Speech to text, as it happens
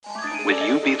Will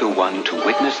you be the one to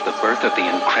witness the birth of the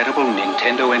incredible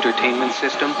Nintendo Entertainment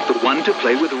System? The one to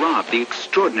play with Rob, the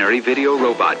extraordinary video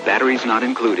robot, batteries not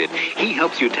included. He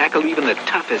helps you tackle even the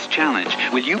toughest challenge.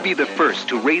 Will you be the first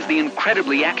to raise the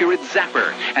incredibly accurate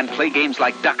Zapper and play games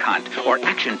like Duck Hunt or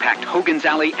action-packed Hogan's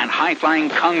Alley and high-flying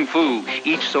Kung Fu,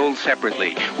 each sold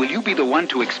separately? Will you be the one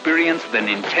to experience the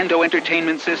Nintendo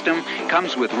Entertainment System?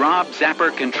 Comes with Rob,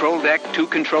 Zapper, Control Deck, 2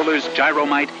 controllers,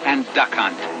 Gyromite, and Duck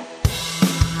Hunt.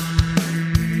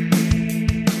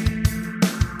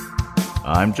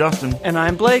 I'm Justin. And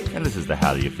I'm Blake. And this is the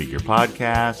How Do You Figure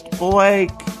podcast.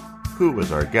 Blake, who was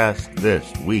our guest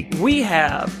this week? We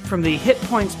have, from the Hit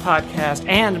Points podcast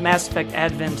and Mass Effect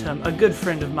Adventum, a good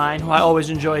friend of mine who I always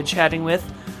enjoyed chatting with,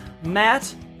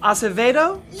 Matt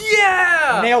Acevedo.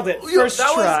 Yeah! Nailed it. First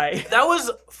try. That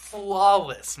was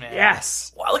flawless, man.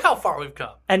 Yes. Wow, look how far we've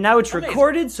come. And now it's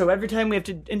recorded, so every time we have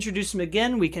to introduce him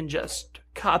again, we can just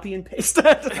copy and paste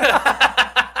that.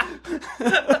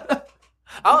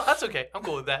 That's okay. I'm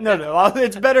cool with that. No.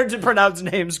 It's better to pronounce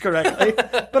names correctly.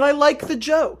 But I like the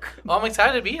joke. Well, I'm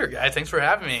excited to be here, guys. Thanks for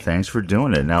having me. Thanks for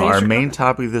doing it. Now, our main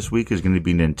topic this week is going to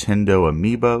be Nintendo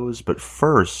Amiibos. But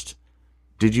first,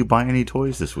 did you buy any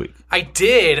toys this week? I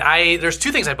did. There's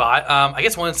 2 things I bought. I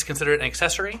guess one's considered an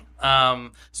accessory.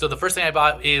 So the first thing I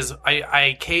bought is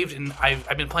I caved, and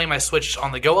I've been playing my Switch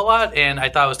on the go a lot, and I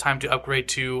thought it was time to upgrade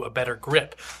to a better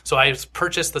grip. So I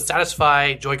purchased the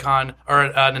Satisfy Joy-Con or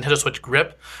Nintendo Switch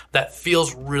grip that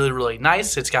feels really, really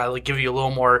nice. It's got give you a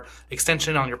little more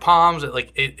extension on your palms.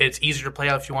 It's easier to play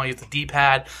out if you want to use the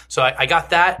D-pad. So I got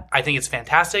that. I think it's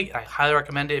fantastic. I highly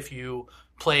recommend it if you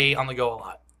play on the go a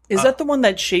lot. Is that the one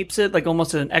that shapes it like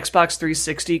almost an Xbox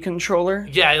 360 controller?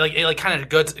 Yeah, it kind of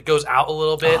goes out a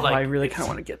little bit. I really kind of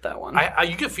want to get that one.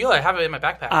 You can feel it. I have it in my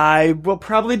backpack. I will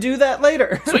probably do that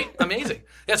later. Sweet, amazing.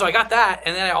 Yeah, so I got that,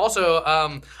 and then I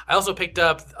also picked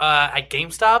up at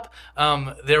GameStop.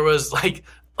 There was like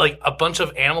a bunch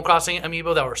of Animal Crossing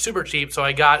amiibo that were super cheap. So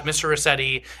I got Mr.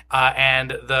 Rossetti, and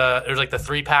there's the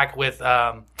 3-pack with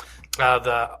the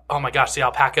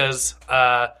alpacas.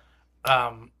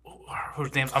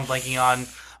 Whose names I'm blanking on.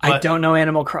 I don't know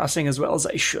Animal Crossing as well as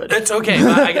I should. It's okay.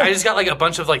 I just got a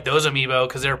bunch of those amiibo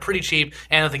because they were pretty cheap,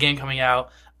 and with the game coming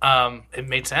out, it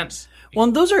made sense. Well,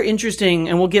 and those are interesting,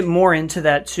 and we'll get more into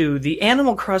that too. The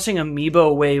Animal Crossing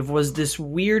amiibo wave was this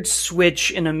weird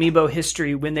switch in amiibo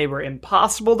history when they were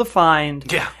impossible to find.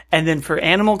 Yeah. And then for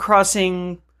Animal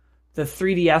Crossing, the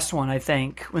 3DS one, I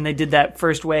think, when they did that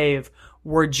first wave,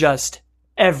 were just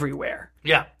everywhere.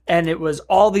 Yeah. And it was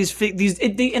all these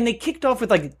they kicked off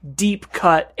with deep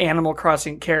cut Animal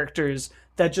Crossing characters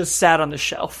that just sat on the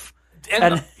shelf.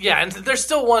 And there's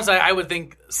still ones that I would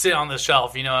think sit on the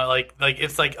shelf.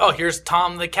 It's oh, here's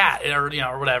Tom the cat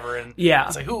or whatever. And yeah,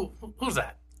 it's who's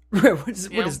that? what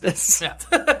is this? Yeah.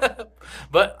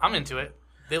 But I'm into it.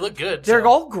 They look good. They're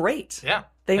all great. Yeah.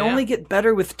 They only get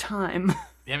better with time.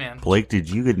 Yeah, man. Blake, did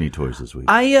you get any toys this week?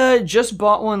 I just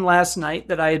bought one last night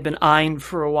that I had been eyeing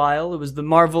for a while. It was the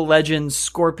Marvel Legends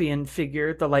Scorpion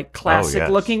figure, the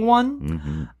classic-looking one.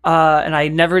 Mm-hmm. And I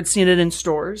never had seen it in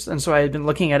stores, and so I had been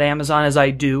looking at Amazon as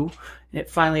I do. And it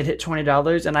finally had hit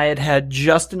 $20, and I had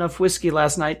just enough whiskey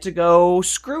last night to go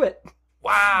screw it.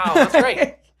 Wow, that's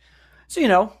great.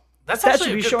 So, that's that actually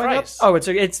should be a good showing price. up. Oh,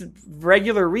 it's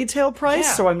regular retail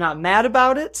price, so I'm not mad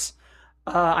about it.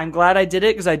 I'm glad I did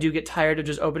it because I do get tired of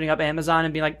just opening up Amazon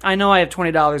and being like, I know I have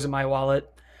 $20 in my wallet.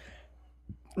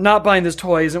 Not buying this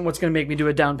toy isn't what's going to make me do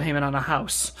a down payment on a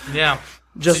house. Yeah.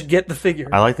 Just get the figure.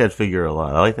 I like that figure a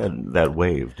lot. I like that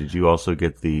wave. Did you also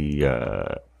get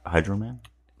the Hydro Man?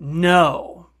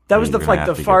 No. That was the to Far get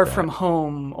that. From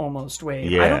Home almost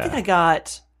wave. Yeah. I don't think I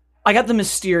got the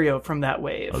Mysterio from that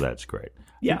wave. Oh, that's great.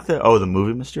 Yeah. The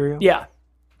movie Mysterio? Yeah.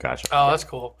 Gotcha. Oh, that's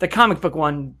cool. The comic book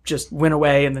one just went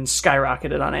away and then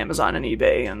skyrocketed on Amazon and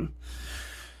eBay. And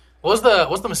what's the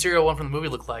Mysterio one from the movie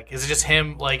look like? Is it just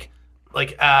him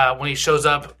when he shows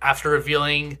up after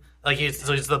revealing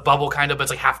he's the bubble kind of, but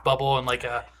it's half bubble and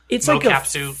it's mocap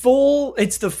suit?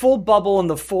 It's the full bubble and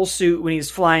the full suit when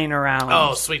he's flying around.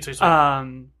 Oh, sweet.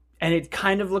 And it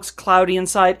kind of looks cloudy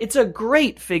inside. It's a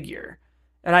great figure.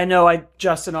 And I know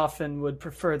Justin often would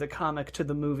prefer the comic to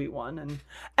the movie one, and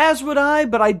as would I,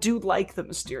 but I do like the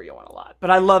Mysterio one a lot. But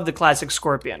I love the classic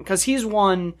Scorpion, because he's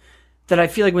one that I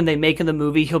feel like when they make in the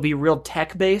movie, he'll be real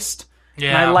tech-based. Yeah.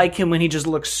 And I like him when he just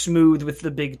looks smooth with the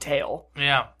big tail.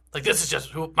 Yeah. This is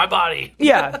just my body.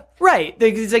 Yeah, right.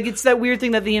 It's that weird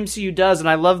thing that the MCU does, and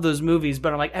I love those movies,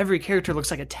 but I'm like, every character looks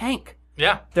like a tank.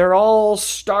 Yeah. They're all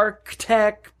stark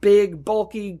tech, big,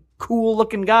 bulky,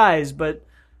 cool-looking guys, but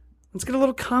let's get a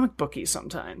little comic booky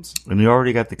sometimes. And you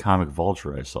already got the comic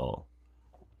Vulture, I saw.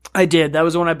 I did. That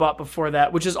was the one I bought before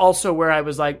that, which is also where I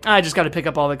was like, I just got to pick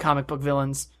up all the comic book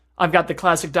villains. I've got the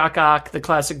classic Doc Ock, the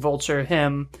classic Vulture,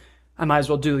 him. I might as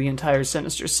well do the entire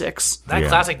Sinister Six. That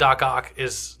classic Doc Ock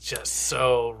is just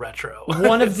so retro.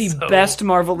 One of the best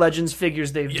Marvel Legends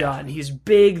figures they've done. He's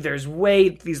big, there's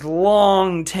weight, these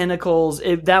long tentacles.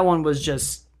 That one was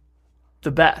just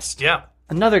the best. Yeah.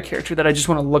 Another character that I just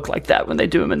want to look like that when they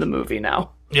do him in the movie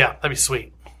now. Yeah, that'd be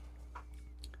sweet.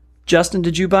 Justin,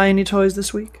 did you buy any toys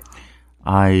this week?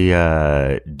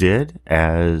 I did,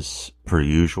 as per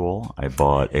usual. I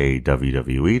bought a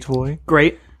WWE toy.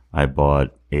 Great. I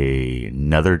bought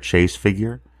another Chase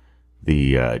figure,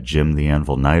 the Jim the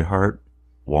Anvil Neidhart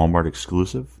Walmart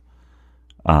exclusive.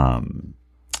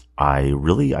 I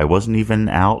wasn't even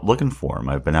out looking for him.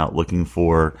 I've been out looking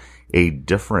for a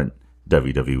different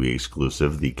WWE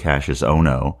exclusive, the Cassius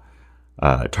Ohno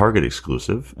Target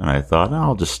exclusive, and I thought,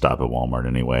 I'll just stop at Walmart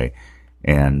anyway.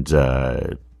 And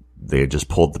they had just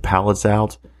pulled the pallets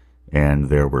out, and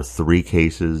there were 3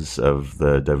 cases of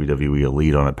the WWE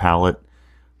Elite on a pallet.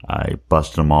 I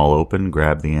busted them all open,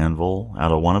 grabbed the anvil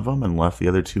out of one of them, and left the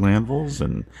other 2 anvils.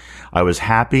 And I was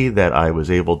happy that I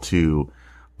was able to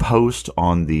post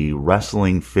on the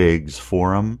Wrestling Figs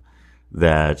forum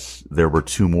that there were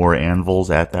 2 more anvils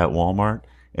at that Walmart,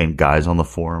 and guys on the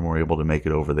forum were able to make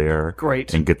it over there.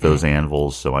 Great. And get those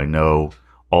anvils. So I know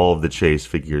all of the Chase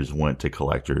figures went to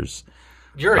collectors.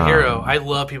 You're a hero. I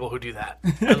love people who do that.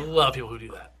 I love people who do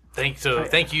that.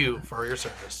 Thank you for your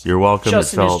service. You're welcome.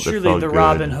 Justin is truly the good.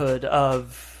 Robin Hood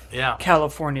of Yeah.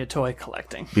 California toy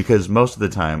collecting. Because most of the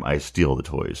time I steal the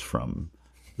toys from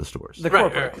the stores. The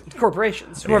Right.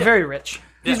 corporations who are very rich.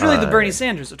 He's really the Bernie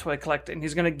Sanders of toy collecting.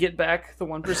 He's going to get back the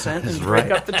 1% and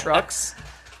break up the trucks.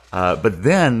 But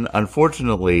then,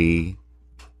 unfortunately,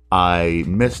 I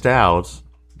missed out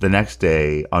the next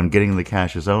day on getting the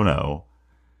Cassius Ohno.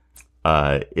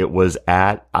 It was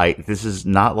this is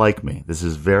not like me. This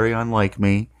is very unlike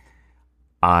me.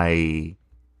 99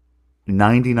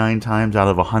 times out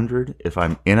of 100, if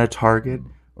I'm in a Target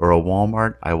or a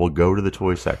Walmart, I will go to the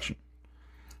toy section.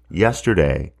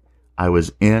 Yesterday, I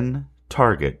was in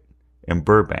Target in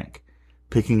Burbank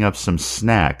picking up some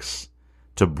snacks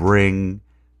to bring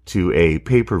to a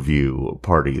pay-per-view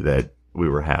party that we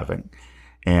were having.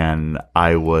 And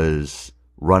I was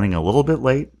running a little bit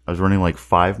late. I was running like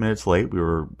 5 minutes late.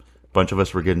 A bunch of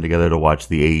us were getting together to watch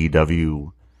the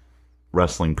AEW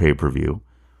wrestling pay-per-view.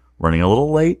 Running a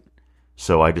little late,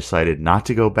 so I decided not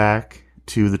to go back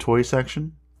to the toy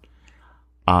section.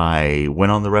 I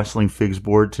went on the Wrestling Figs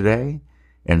board today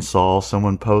and saw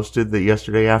someone posted that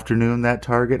yesterday afternoon that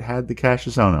Target had the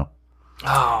Cassius Ohno.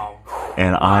 Oh.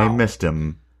 And I missed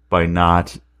him by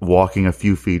not walking a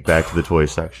few feet back to the toy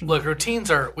section. Look,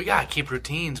 we gotta keep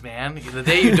routines, man. The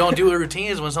day you don't do a routine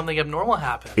is when something abnormal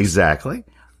happens. Exactly.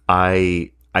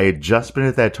 I had just been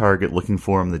at that Target looking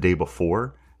for him the day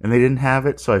before, and they didn't have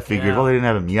it, so I figured, well, they didn't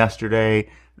have him yesterday. I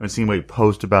haven't seen anybody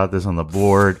post about this on the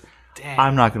board. Dang.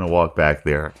 I'm not going to walk back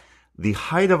there. The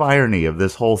height of irony of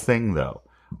this whole thing, though,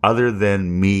 other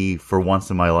than me, for once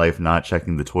in my life, not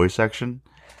checking the toy section,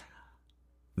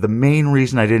 the main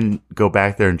reason I didn't go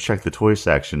back there and check the toy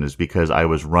section is because I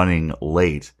was running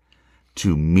late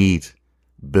to meet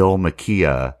Bill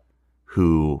Makia,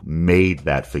 who made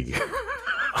that figure.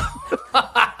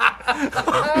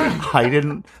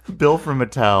 Bill from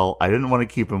Mattel, I didn't want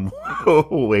to keep him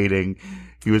waiting.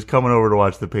 He was coming over to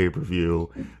watch the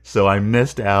pay-per-view, so I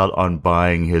missed out on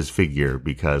buying his figure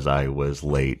because I was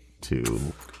late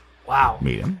to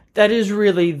meet him. That is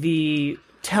really the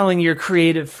telling your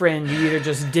creative friend you either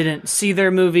just didn't see their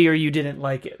movie or you didn't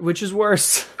like it, which is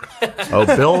worse.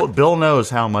 Bill knows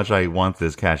how much I want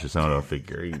this Cassius Ohno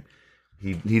figure.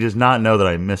 He does not know that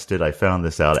I missed it. I found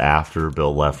this out after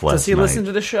Bill left last night. Does he listen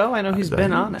to the show? I know he's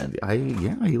been on it.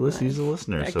 He's a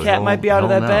listener. That so cat might be out of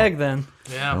that know. bag then.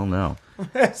 Yeah. He'll know.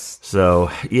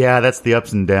 So, that's the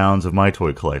ups and downs of my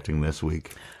toy collecting this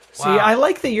week. See, I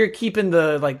like that you're keeping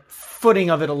the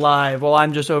footing of it alive while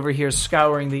I'm just over here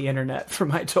scouring the internet for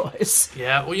my toys.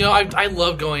 Yeah, well, I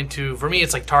love going to. For me,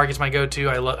 it's like Target's my go-to.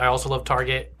 I also love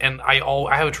Target, and I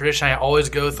have a tradition. I always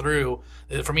go through.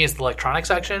 For me, it's the electronic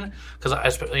section because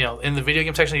in the video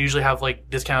game section, they usually have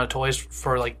discounted toys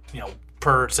for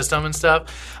per system and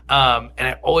stuff. And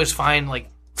I always find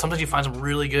sometimes you find some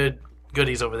really good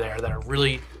goodies over there that are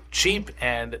really cheap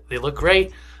and they look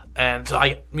great. And so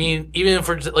even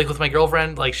for with my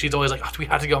girlfriend, she's always like, "Oh, do we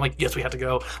have to go?" I'm like, "Yes, we have to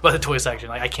go." But the toy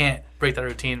section, I can't break that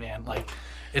routine, man.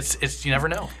 It's you never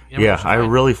know. I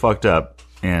really fucked up,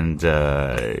 and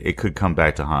it could come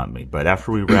back to haunt me. But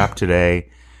after we wrap today,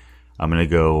 I'm gonna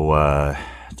go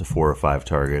to 4 or 5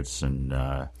 Targets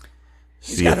and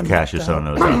See if Cassius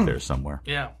Ohno's out there somewhere.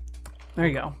 Yeah. There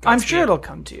you go. I'm sure it'll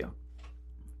come to you.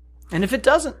 And if it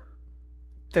doesn't,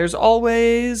 there's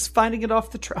always finding it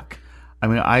off the truck. I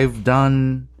mean,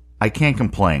 I can't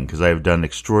complain because I've done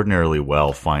extraordinarily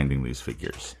well finding these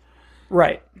figures.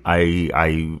 Right.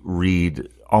 I read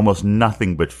almost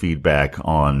nothing but feedback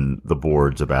on the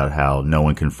boards about how no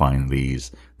one can find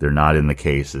these. They're not in the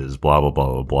cases, blah, blah,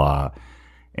 blah, blah, blah.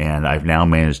 And I've now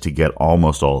managed to get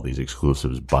almost all these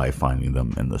exclusives by finding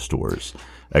them in the stores,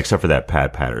 except for that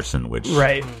Pat Patterson, which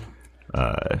Right.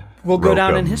 Will go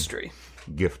down in history.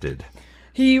 Gifted.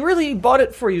 He really bought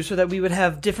it for you so that we would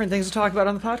have different things to talk about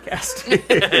on the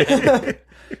podcast.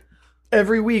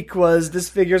 Every week was, this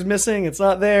figure's missing, it's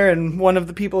not there, and one of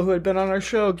the people who had been on our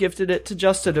show gifted it to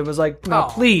Justin and was like, no,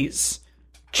 please,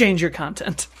 change your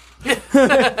content.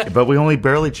 But we only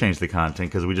barely changed the content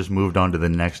because we just moved on to the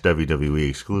next WWE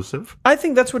exclusive. I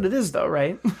think that's what it is, though,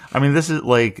 right? I mean,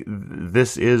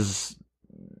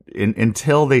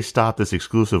 until they stop this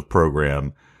exclusive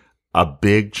program, a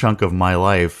big chunk of my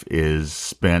life is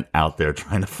spent out there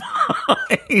trying to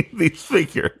find these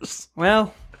figures.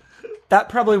 Well, that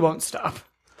probably won't stop.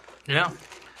 Yeah.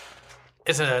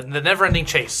 It's the never-ending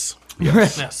chase.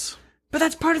 Yes. Yes. But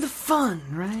that's part of the fun,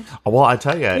 right? Well, I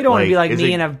tell you, You don't want to be like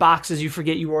me and have boxes you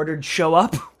forget you ordered show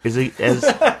up. Is it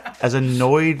as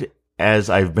annoyed as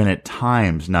I've been at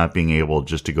times not being able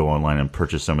just to go online and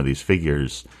purchase some of these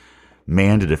figures?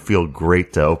 Man, did it feel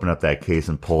great to open up that case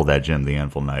and pull that Jim the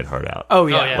Anvil Neidhart out. Oh,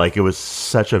 yeah. Like, it was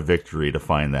such a victory to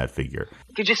find that figure.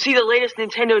 Did you see the latest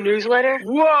Nintendo newsletter?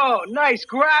 Whoa, nice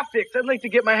graphics. I'd like to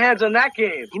get my hands on that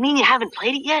game. You mean you haven't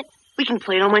played it yet? We can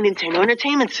play it on my Nintendo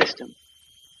Entertainment System.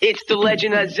 It's The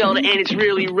Legend of Zelda, and it's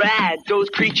really rad. Those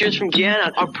creatures from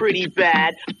Ganon are pretty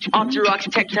bad. Octoroks,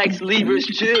 Tektites, Levers,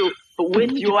 too. But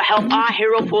with your help, our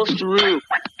hero pulls through.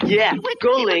 Yeah,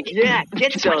 go Link, yeah,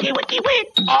 get Zelda.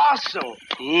 Awesome.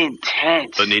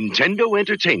 Intense. The Nintendo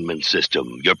Entertainment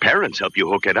System. Your parents help you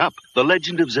hook it up. The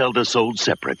Legend of Zelda sold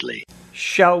separately.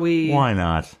 Shall we Why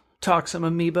not? talk some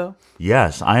amiibo?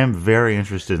 Yes, I am very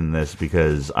interested in this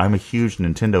because I'm a huge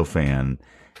Nintendo fan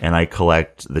and I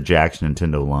collect the Jakks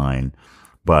Nintendo line,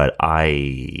 but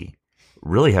I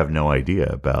really have no idea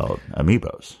about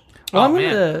amiibos. Well, I'm going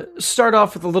to start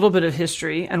off with a little bit of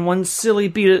history and one silly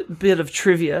bit of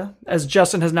trivia, as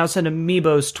Justin has now said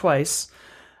amiibos twice.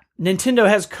 Nintendo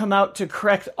has come out to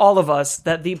correct all of us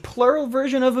that the plural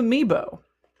version of amiibo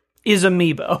is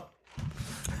amiibo.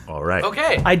 All right.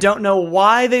 Okay. I don't know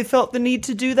why they felt the need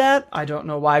to do that. I don't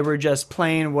know why we're just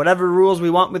playing whatever rules we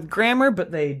want with grammar,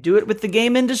 but they do it with the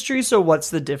game industry, so what's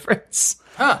the difference?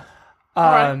 Huh.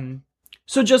 All right.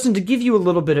 So, Justin, to give you a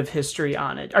little bit of history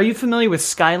on it, are you familiar with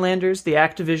Skylanders, the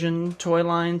Activision toy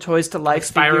line, Toys to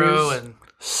Life Spyro figures? and...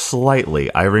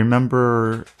 Slightly. I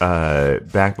remember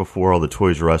back before all the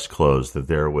Toys R Us closed that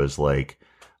there was like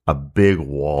a big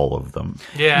wall of them.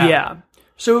 Yeah.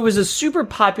 So it was a super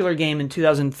popular game in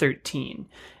 2013.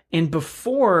 And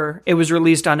before it was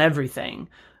released on everything,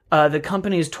 the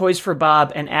companies Toys for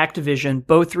Bob and Activision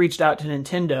both reached out to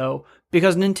Nintendo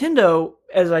because Nintendo,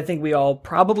 as I think we all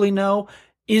probably know,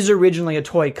 is originally a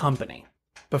toy company.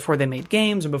 Before they made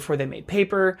games and before they made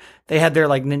paper, they had their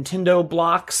like Nintendo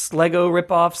blocks, Lego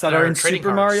ripoffs that are in trading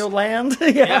Super cards. Mario Land.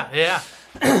 Yeah.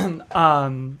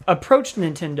 Approached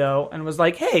Nintendo and was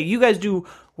like, hey, you guys do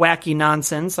wacky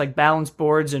nonsense like balance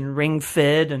boards and Ring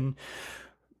Fit and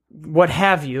what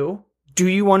have you. Do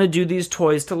you want to do these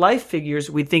Toys to Life figures?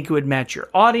 We think it would match your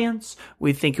audience.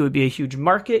 We think it would be a huge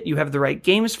market. You have the right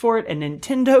games for it. And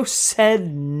Nintendo said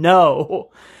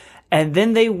no. And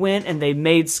then they went and they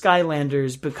made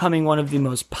Skylanders, becoming one of the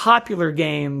most popular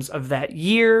games of that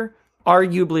year,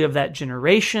 arguably of that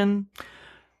generation.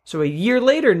 So a year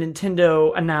later,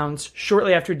 Nintendo announced,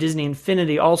 shortly after Disney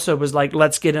Infinity also was like,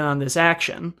 let's get in on this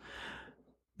action,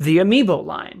 the Amiibo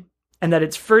line. And that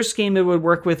its first game it would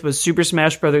work with was Super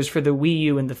Smash Bros. For the Wii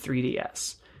U and the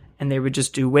 3DS. And they would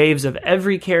just do waves of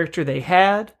every character they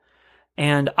had.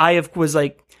 And I was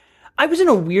in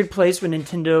a weird place when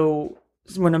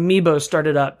Amiibo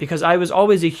started up, because I was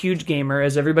always a huge gamer.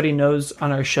 As everybody knows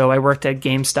on our show, I worked at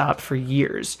GameStop for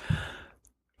years.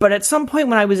 But at some point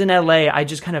when I was in LA, I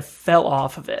just kind of fell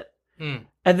off of it.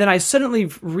 And then I suddenly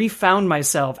refound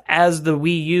myself as the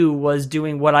Wii U was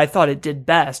doing what I thought it did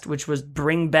best, which was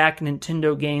bring back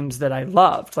Nintendo games that I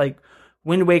loved. Like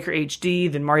Wind Waker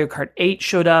HD, then Mario Kart 8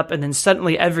 showed up, and then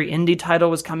suddenly every indie title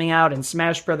was coming out, and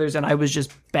Smash Brothers, and I was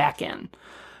just back in.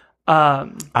 I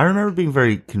remember being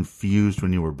very confused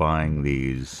when you were buying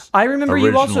these. I remember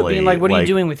you also being like, what are you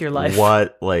doing with your life?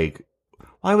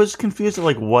 I was confused at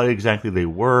like what exactly they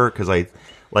were, because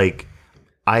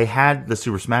I I had the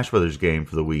Super Smash Brothers game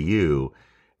for the Wii U,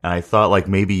 and I thought like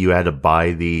maybe you had to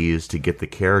buy these to get the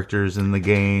characters in the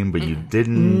game, but you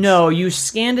didn't. No, you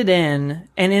scanned it in,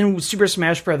 and in Super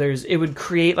Smash Brothers, it would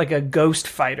create like a ghost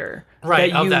fighter.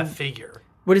 Right, that of you that figure.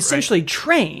 would essentially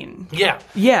train. Yeah.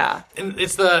 Yeah. And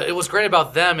what's great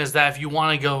about them is that if you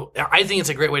want to go, I think it's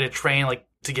a great way to train, like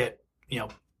to get,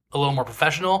 a little more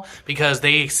professional, because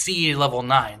they see level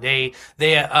 9. They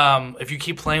if you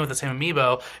keep playing with the same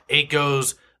amiibo,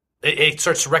 it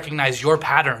starts to recognize your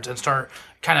patterns and start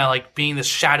kind of like being this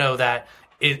shadow that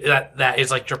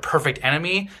is like your perfect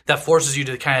enemy that forces you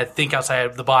to kind of think outside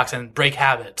of the box and break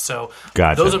habits. So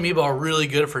Gotcha. those amiibo are really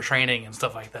good for training and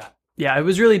stuff like that. Yeah, it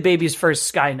was really Baby's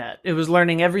first Skynet. It was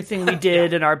learning everything we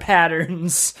did and our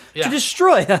patterns to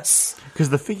destroy us. Because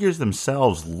the figures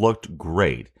themselves looked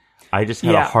great. I just had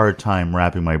a Yeah. hard time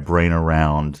wrapping my brain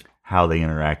around how they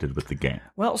interacted with the game.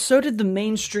 Well, so did the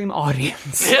mainstream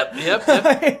audience.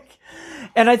 Yep.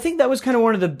 And I think that was kind of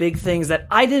one of the big things that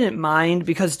I didn't mind,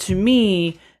 because to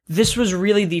me, this was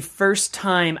really the first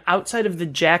time outside of the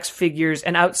Jax figures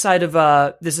and outside of,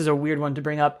 this is a weird one to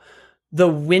bring up, the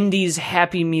Wendy's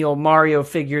Happy Meal Mario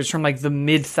figures from like the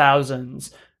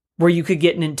mid-thousands, where you could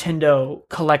get Nintendo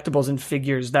collectibles and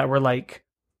figures that were like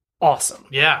awesome.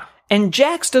 Yeah. And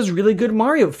Jax does really good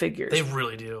Mario figures. They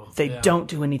really do. They don't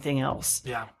do anything else.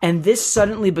 Yeah. And this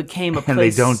suddenly became a And they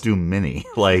place... don't do mini.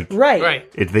 Like,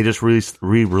 Right. they just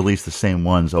re-release the same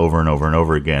ones over and over and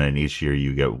over again, and each year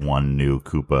you get one new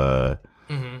Koopa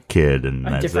kid, and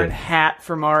A that's different it. hat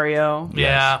for Mario.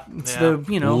 Yeah. It's yeah.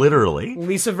 the, Literally.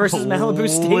 Lisa versus Malibu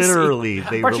Stacy. Literally,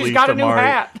 they Archie's released got a new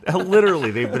hat.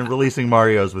 Literally, they've been releasing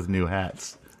Marios with new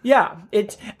hats. Yeah,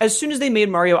 as soon as they made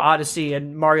Mario Odyssey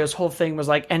and Mario's whole thing was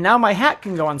like, and now my hat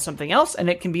can go on something else and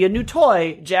it can be a new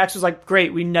toy, Jax was like,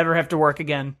 great, we never have to work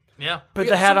again. Yeah. Put We the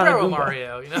got hat on a Super Goomba.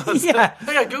 Mario, Yeah.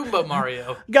 I got Goomba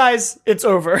Mario. Guys, it's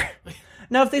over.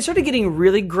 Now, if they started getting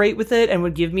really great with it and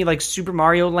would give me like Super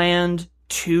Mario Land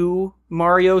 2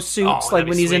 Mario suits, that'd like be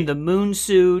when he's in sweet. the moon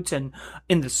suit and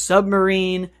in the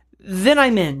submarine, then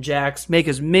I'm in, Jax. Make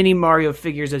as many Mario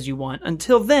figures as you want.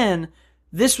 Until then,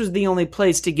 this was the only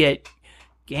place to get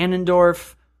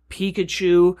Ganondorf,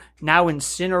 Pikachu, now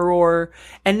Incineroar.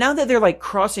 And now that they're like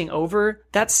crossing over,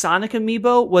 that Sonic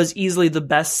amiibo was easily the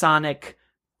best Sonic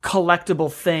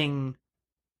collectible thing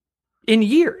in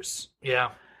years.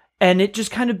 Yeah. And it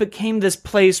just kind of became this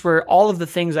place where all of the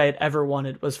things I had ever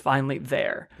wanted was finally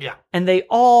there. Yeah. And they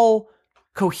all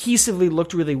cohesively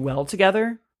looked really well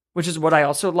together, which is what I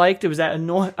also liked. It was that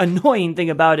annoying thing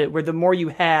about it where the more you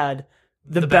had,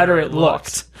 the better it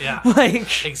looked. Yeah.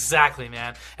 Like, Exactly,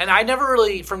 man. And I never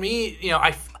really, for me,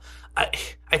 I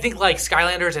think like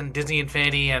Skylanders and Disney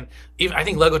Infinity and even I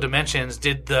think Lego Dimensions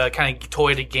did the kind of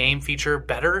toy to game feature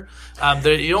better.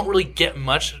 You don't really get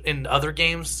much in other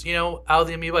games, out of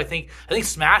the amiibo. I think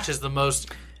Smash is the most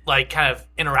like kind of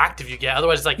interactive you get.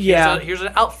 Otherwise, it's like here's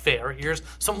an outfit, or here's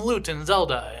some loot in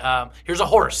Zelda. Here's a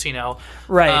horse,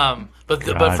 Right.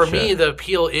 But for me, the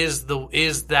appeal is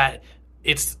that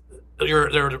it's. They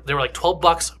were like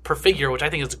 $12 per figure, which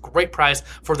I think is a great price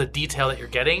for the detail that you're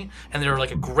getting, and they're like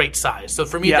a great size. So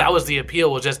for me, that was the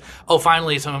appeal. Was just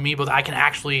finally some amiibo that I can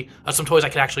actually, some toys I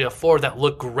can actually afford that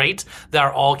look great, that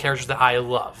are all characters that I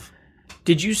love.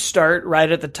 Did you start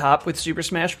right at the top with Super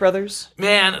Smash Brothers?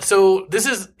 Man, so this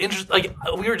is interesting. Like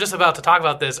we were just about to talk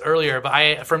about this earlier, but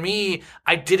I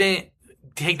didn't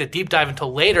take the deep dive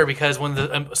until later, because when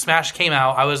the Smash came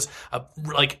out, I was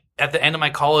like at the end of my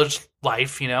college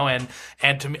life, and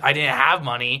to me, I didn't have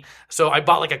money, so I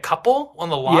bought like a couple on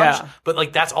the launch, but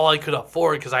like that's all I could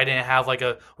afford because I didn't have like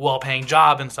a well-paying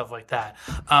job and stuff like that.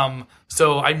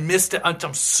 So I missed it.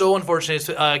 I'm so unfortunate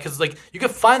because like you could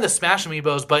find the Smash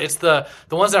amiibos, but it's the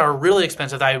ones that are really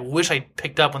expensive that I wish I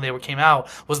picked up when they came out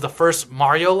was the first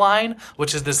Mario line,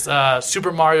 which is this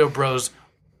Super Mario Bros.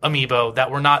 Amiibo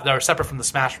that are separate from the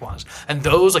Smash ones, and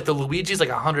those like the Luigi's like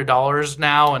 $100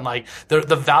 now, and like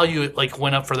the value like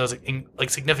went up for those like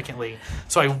significantly.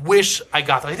 So I wish I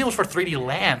got that. I think it was for 3D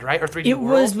Land, right, or 3D It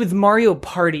World? was with Mario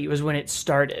Party was when it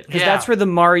started, because that's where the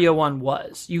Mario one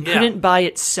was. You couldn't buy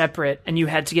it separate, and you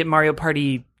had to get Mario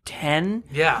Party 10.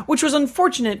 Yeah. Which was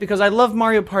unfortunate because I love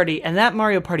Mario Party, and that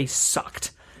Mario Party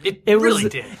sucked. It really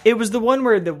did. It was the one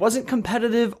where it wasn't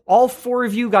competitive. All 4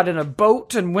 of you got in a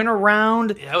boat and went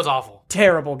around. Yeah, it was awful.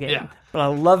 Terrible game. Yeah. But I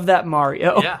love that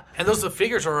Mario. Yeah, and those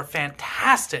figures are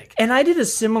fantastic. And I did a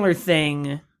similar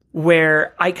thing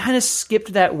where I kind of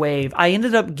skipped that wave. I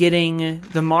ended up getting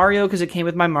the Mario because it came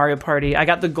with my Mario Party. I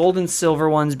got the gold and silver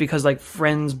ones because like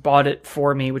friends bought it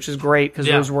for me, which is great because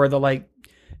those were the like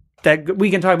that we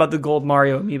can talk about the gold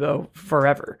Mario amiibo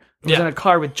forever. I was in a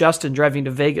car with Justin driving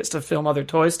to Vegas to film other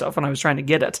toy stuff when I was trying to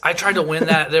get it. I tried to win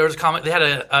that. There was they had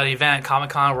an event at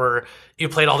Comic-Con where you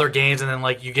played all their games and then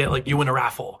like you get like you win a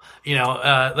raffle, you know,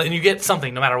 and you get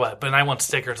something no matter what. But I want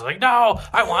stickers. Like, no,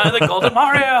 I wanted the golden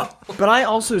Mario. But I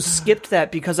also skipped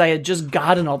that because I had just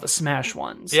gotten all the Smash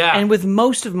ones. Yeah. And with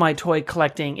most of my toy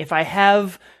collecting, if I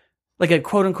have like a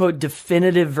quote unquote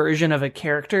definitive version of a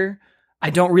character,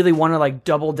 I don't really want to like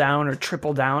double down or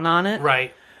triple down on it.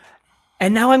 Right.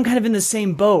 And now I'm kind of in the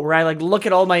same boat where I like look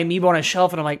at all my amiibo on a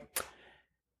shelf and I'm like,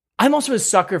 I'm also a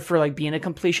sucker for like being a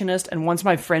completionist. And once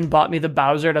my friend bought me the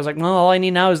Bowser, I was like, well, all I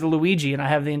need now is the Luigi, and I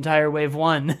have the entire wave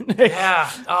 1. Yeah.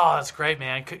 Oh, that's great,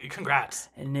 man. Congrats.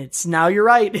 And now you're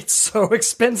right. It's so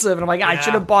expensive. And I'm like, I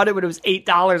should have bought it when it was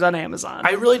 $8 on Amazon.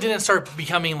 I really didn't start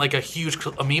becoming like a huge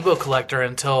amiibo collector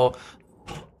until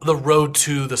the road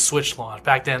to the Switch launch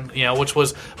back then, you know, which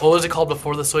was, what was it called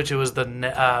before the Switch? It was the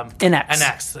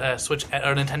NX, Switch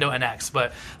or Nintendo NX.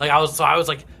 But like I was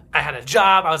like, I had a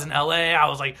job, I was in LA, I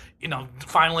was like, you know,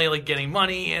 finally like getting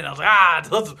money, and I was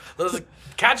like, let's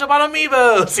catch up on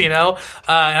amiibos, you know. And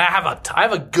I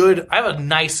have a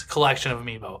nice collection of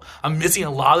amiibo. I'm missing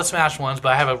a lot of the Smash ones,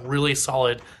 but I have a really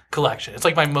solid collection. It's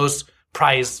like my most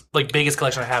prized, like biggest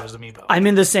collection I have is amiibo. I'm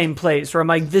in the same place where I'm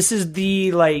like, this is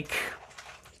the like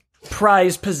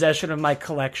prized possession of my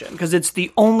collection because it's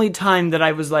the only time that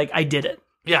I was like, I did it.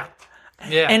 Yeah.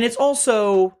 And it's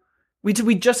also we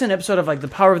just did an episode of like the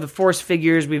Power of the Force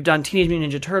figures. We've done Teenage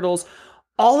Mutant Ninja Turtles.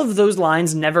 All of those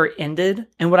lines never ended.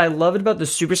 And what I loved about the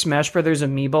Super Smash Brothers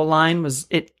amiibo line was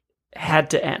it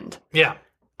had to end. Yeah.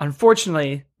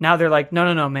 Unfortunately, now they're like,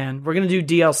 no, man, we're going to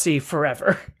do DLC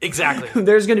forever. Exactly.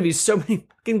 There's going to be so many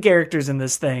fucking characters in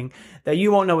this thing that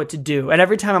you won't know what to do. And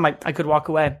every time I'm like, I could walk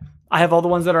away. I have all the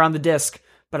ones that are on the disc,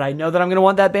 but I know that I'm going to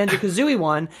want that Banjo-Kazooie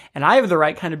one, and I have the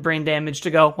right kind of brain damage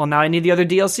to go, well, now I need the other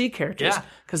DLC characters. Yeah.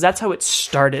 Because that's how it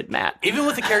started, Matt. Even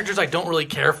with the characters I don't really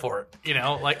care for, you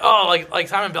know, like, oh, like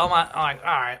Simon Belmont, I'm like,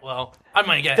 all right, well, I'm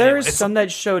going to get it. There's some that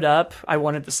showed up. I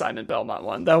wanted the Simon Belmont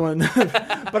one. That one.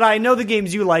 But I know the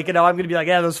games you like, and now I'm going to be like,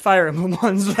 yeah, those Fire Emblem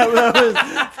ones.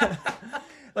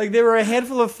 Like, there were a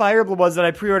handful of Fire Emblem ones that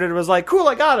I pre-ordered and was like, cool,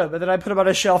 I got them. And then I put them on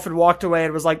a shelf and walked away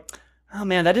and was like, oh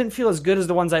man, that didn't feel as good as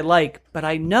the ones I like. But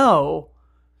I know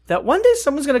that one day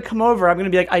someone's going to come over. I'm going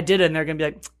to be like, I did it. And they're going to be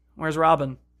like, where's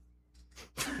Robin?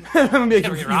 I'm going to be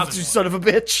like, you son of a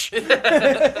bitch.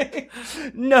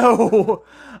 No.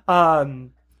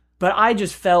 But I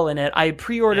just fell in it. I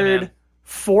pre-ordered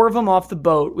 4 of them off the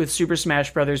boat with Super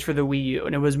Smash Brothers for the Wii U.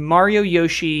 And it was Mario,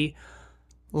 Yoshi,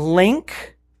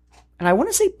 Link, and I want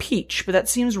to say Peach, but that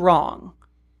seems wrong.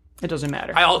 It doesn't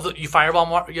matter. You Fireball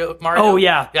Mario? Oh,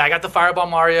 yeah. Yeah, I got the Fireball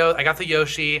Mario, I got the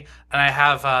Yoshi, and I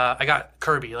got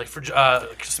Kirby, like for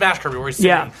Smash Kirby, where he's sitting.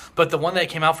 Yeah. But the one that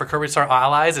came out for Kirby Star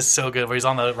Allies is so good, where he's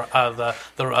on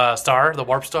the star, the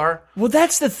Warp Star. Well,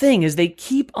 that's the thing, is they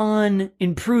keep on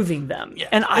improving them. Yeah,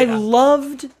 and I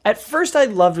loved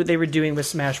what they were doing with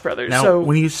Smash Brothers. Now,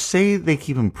 when you say they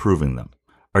keep improving them,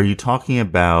 are you talking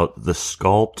about the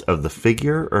sculpt of the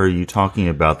figure, or are you talking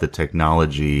about the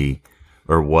technology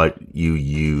or what you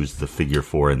use the figure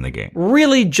for in the game?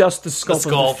 Really just the sculpt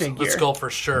of the figure. The sculpt for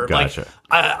sure. Gotcha.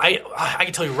 Like, I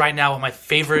can tell you right now what my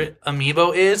favorite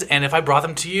amiibo is, and if I brought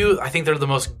them to you, I think they're the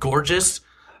most gorgeous,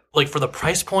 like for the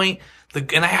price point.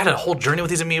 And I had a whole journey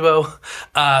with these amiibo.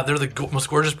 They're the most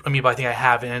gorgeous amiibo I think I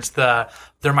have, and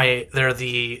they're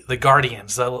the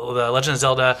Guardians, the Legend of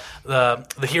Zelda,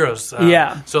 the heroes.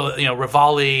 Yeah. So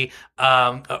Rivali,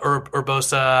 Urbosa,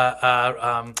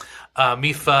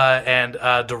 Mipha, and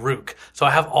Daruk. So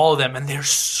I have all of them, and they're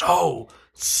so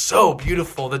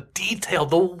beautiful. The detail,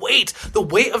 the weight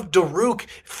of Daruk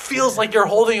feels like you're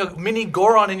holding a mini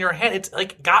Goron in your hand.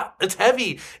 It's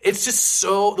heavy. It's just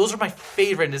so, those are my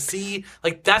favorite. And to see,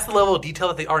 like, that's the level of detail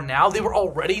that they are now. They were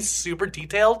already super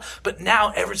detailed, but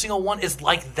now every single one is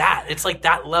like that. It's like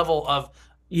that level of,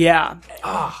 yeah.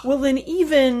 Well, then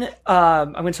even,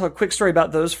 I'm going to tell a quick story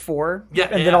about those 4.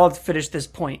 Then I'll finish this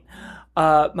point.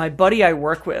 My buddy I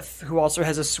work with, who also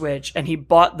has a Switch, and he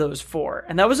bought those 4.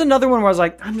 And that was another one where I was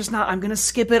like, I'm going to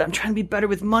skip it. I'm trying to be better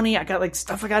with money. I got like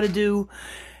stuff I got to do.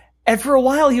 And for a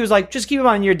while he was like, just keep them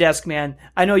on your desk, man.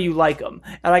 I know you like them.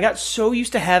 And I got so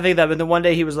used to having them. And then one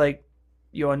day he was like,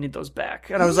 yo, I need those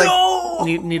back. And I was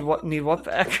like, need what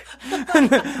back?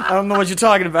 I don't know what you're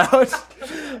talking about.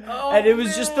 And it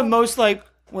was just the most like,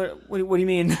 what do you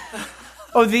mean?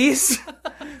 Oh, these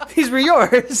were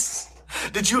yours.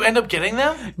 Did you end up getting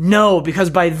them? No, because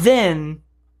by then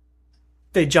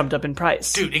they jumped up in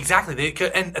price. Dude, exactly.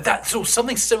 So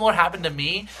something similar happened to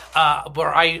me,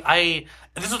 where I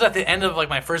this was at the end of like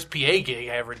my first PA gig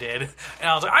I ever did, and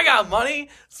I was like, I got money,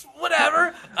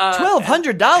 whatever.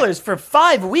 $1,200 for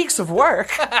 5 weeks of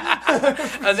work.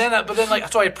 And then, but then,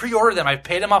 like, so I pre-ordered them. I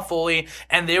paid them off fully,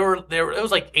 and they were. It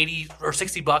was like $80 or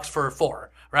 $60 for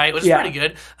 4, right? Which is pretty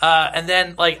good. And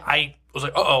then, like, I was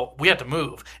like, we have to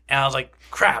move, and I was like,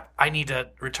 crap, I need to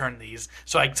return these.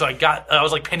 So I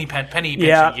was like penny pinching,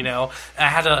 you know. And I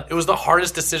had to. It was the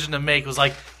hardest decision to make. It was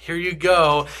like, here you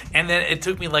go, and then it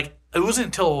took me like. It wasn't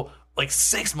until like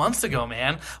 6 months ago,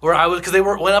 man, where I was, because they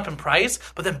went up in price,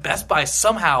 but then Best Buy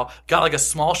somehow got like a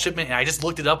small shipment, and I just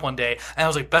looked it up one day, and I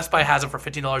was like, Best Buy has them for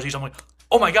 $15 each. I'm like,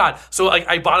 oh my God. So like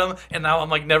I bought them, and now I'm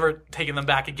like never taking them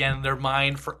back again. They're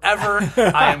mine forever.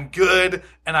 I am good.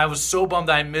 And I was so bummed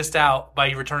that I missed out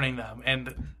by returning them.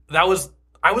 And I was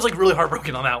like really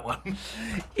heartbroken on that one.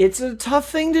 It's a tough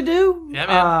thing to do. Yeah,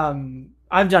 man.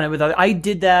 I've done it with other. I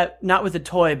did that not with a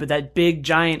toy, but that big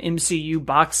giant MCU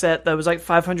box set that was like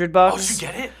 $500. Oh, did you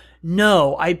get it?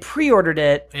 No, I pre-ordered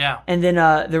it. Yeah. And then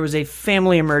there was a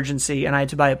family emergency, and I had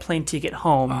to buy a plane ticket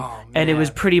home. Oh, and it man. was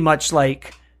pretty much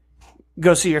like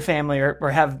go see your family or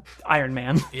have Iron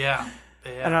Man. Yeah.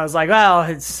 And I was like,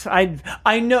 well,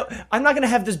 I know I'm not going to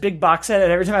have this big box set,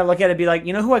 and every time I look at it, be like,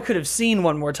 you know who I could have seen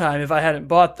one more time if I hadn't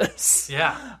bought this.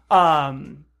 Yeah.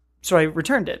 So I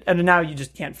returned it, and now you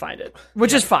just can't find it,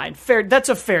 which is fine. Fair. That's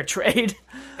a fair trade.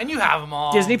 And you have them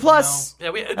all. Disney Plus. You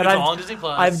know. Yeah, it's And all on Disney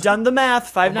Plus. I've done the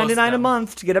math. $5.99 a them.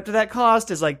 month to get up to that cost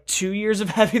is like 2 years of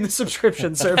having the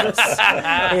subscription service.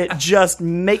 It just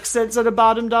makes sense at a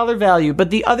bottom dollar value. But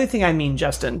the other thing I mean,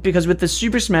 Justin, because with the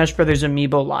Super Smash Bros.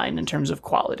 Amiibo line in terms of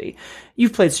quality,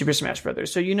 you've played Super Smash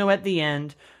Bros., so you know at the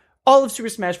end, all of Super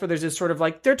Smash Bros. Is sort of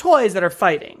like they're toys that are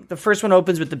fighting. The first one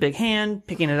opens with the big hand,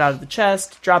 picking it out of the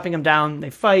chest, dropping them down, they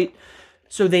fight.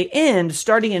 So they end,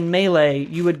 starting in Melee,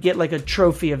 you would get like a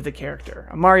trophy of the character.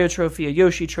 A Mario trophy, a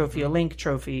Yoshi trophy, a Link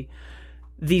trophy.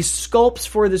 The sculpts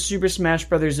for the Super Smash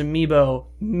Bros. Amiibo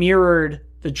mirrored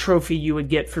the trophy you would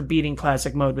get for beating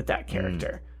Classic Mode with that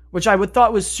character, which I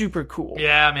thought was super cool.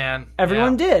 Yeah, man.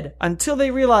 Everyone did, until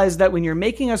they realized that when you're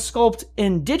making a sculpt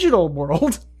in digital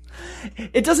world,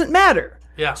 it doesn't matter.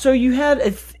 Yeah. So you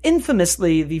had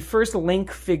infamously the first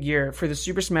Link figure for the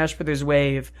Super Smash Bros.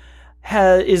 Wave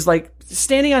is like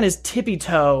standing on his tippy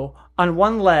toe on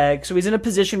one leg. So he's in a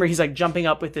position where he's like jumping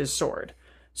up with his sword.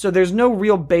 So there's no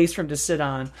real base for him to sit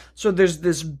on. So there's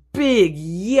this big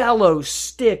yellow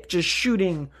stick just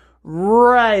shooting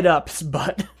right up his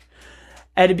butt.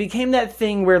 And it became that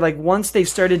thing where, like, once they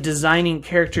started designing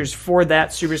characters for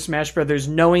that Super Smash Bros.,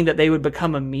 knowing that they would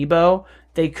become amiibo,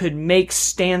 they could make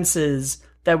stances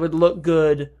that would look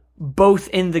good both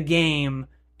in the game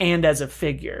and as a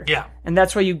figure. Yeah. And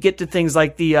that's why you get to things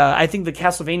like I think the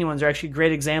Castlevania ones are actually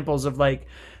great examples of, like,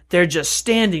 they're just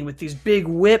standing with these big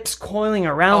whips coiling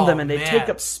around them, and they take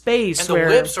up space. And the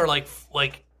whips are,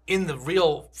 like in the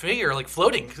real figure, like,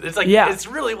 floating. It's like, it's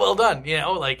really well done, you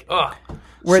know? Like, ugh.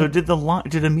 So did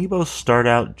Amiibo start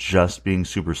out just being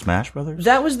Super Smash Brothers?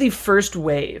 That was the first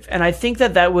wave, and I think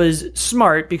that was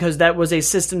smart because that was a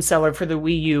system seller for the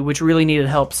Wii U, which really needed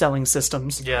help selling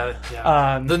systems. Yeah.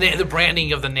 The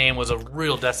branding of the name was a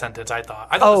real death sentence. I thought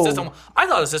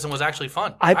the system was actually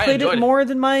fun. I played it more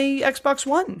than my Xbox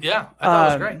One. Yeah, I thought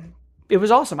it was great. It was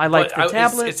awesome. I liked the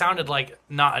tablet. It sounded like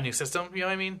not a new system. You know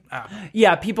what I mean?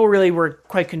 Yeah, people really were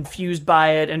quite confused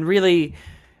by it, and really.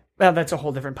 Well, that's a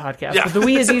whole different podcast. Yeah. But the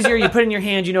Wii is easier. You put it in your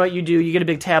hand. You know what you do. You get a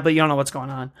big tablet. You don't know what's going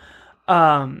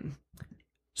on.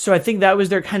 So I think that was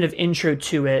their kind of intro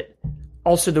to it.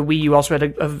 Also, the Wii U also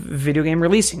had a video game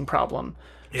releasing problem.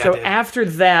 Yeah, so after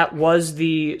that was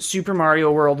the Super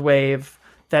Mario World wave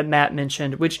that Matt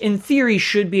mentioned, which in theory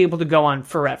should be able to go on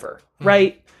forever,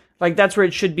 right? Like that's where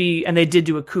it should be. And they did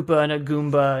do a Koopa and a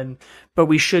Goomba, but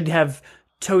we should have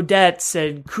Toadettes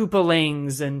and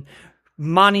Koopalings and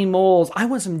Monty Moles. I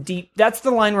want some deep. That's the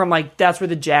line where I'm like, that's where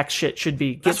the Jack shit should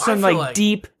be. Get some like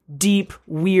deep,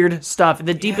 weird stuff. And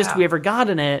the deepest we ever got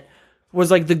in it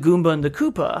was like the Goomba and the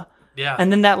Koopa. Yeah.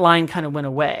 And then that line kind of went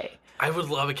away. I would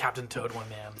love a Captain Toad one,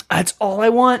 man. That's all I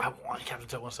want. I want a Captain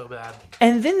Toad one so bad.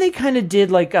 And then they kind of did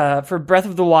like for Breath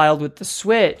of the Wild with the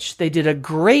Switch, they did a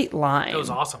great line. It was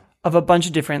awesome. Of a bunch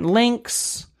of different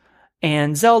Links.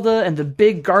 And Zelda and the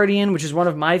Big Guardian, which is one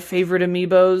of my favorite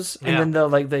amiibos, and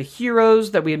then the heroes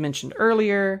that we had mentioned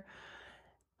earlier.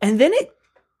 And then it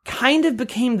kind of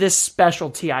became this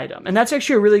specialty item. And that's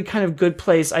actually a really kind of good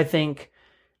place, I think,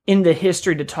 in the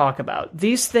history to talk about.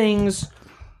 These things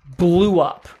blew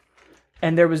up.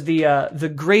 And there was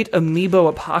the great amiibo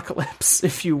apocalypse,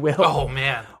 if you will. Oh,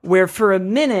 man. Where for a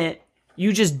minute,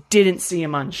 You just didn't see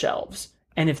them on shelves.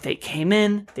 And if they came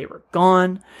in, they were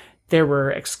gone. There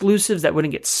were exclusives that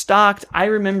wouldn't get stocked. I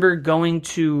remember going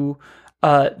to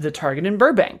the Target in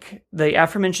Burbank, the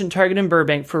aforementioned Target in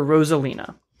Burbank for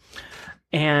Rosalina.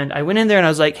 And I went in there and I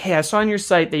was like, hey, I saw on your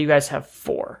site that you guys have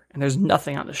 4 and there's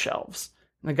nothing on the shelves.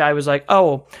 And the guy was like,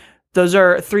 oh,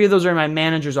 3 of those are in my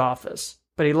manager's office,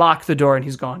 but he locked the door and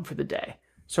he's gone for the day.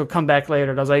 So come back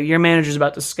later. And I was like, your manager's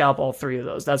about to scalp all 3 of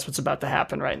those. That's what's about to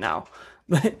happen right now.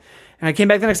 And I came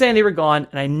back the next day and they were gone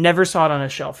and I never saw it on a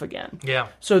shelf again. Yeah.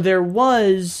 So there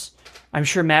was, I'm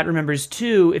sure Matt remembers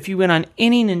too, if you went on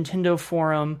any Nintendo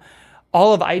forum,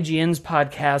 all of IGN's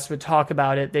podcasts would talk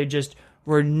about it. They just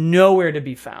were nowhere to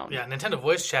be found. Yeah, Nintendo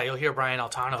voice chat, you'll hear Brian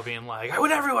Altano being like, I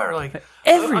went everywhere. Like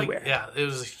everywhere. Yeah, it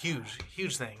was a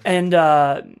huge thing. And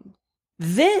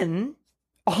then,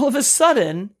 all of a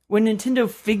sudden, when Nintendo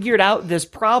figured out this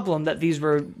problem that these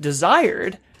were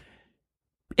desired,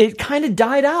 it kind of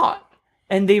died out.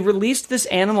 And they released this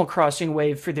Animal Crossing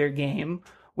wave for their game,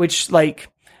 which, like,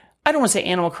 I don't want to say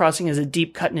Animal Crossing is a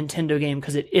deep-cut Nintendo game,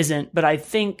 because it isn't, but I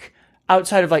think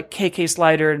outside of, like, KK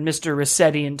Slider and Mr.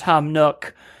 Rossetti and Tom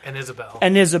Nook and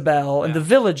Isabelle and The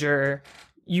Villager,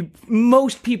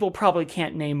 most people probably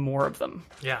can't name more of them.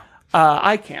 Yeah.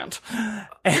 I can't.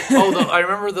 I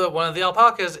remember one of the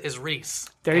alpacas is Reese.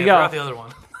 There you go. I forgot the other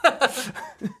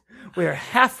one. We're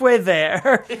halfway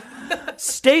there.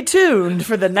 Stay tuned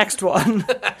for the next one.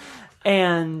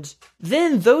 And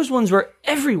then those ones were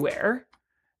everywhere,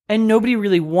 and nobody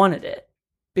really wanted it,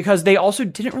 because they also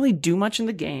didn't really do much in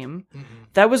the game. Mm-hmm.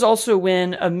 That was also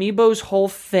when Amiibo's whole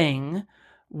thing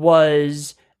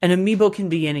was an Amiibo can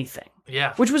be anything.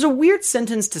 Yeah. Which was a weird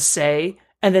sentence to say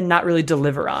and then not really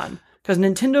deliver on. Because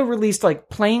Nintendo released like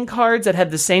playing cards that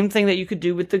had the same thing that you could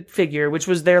do with the figure, which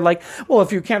was they're like, well,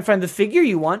 if you can't find the figure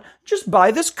you want, just buy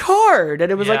this card.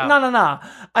 And it was like, no.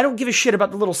 I don't give a shit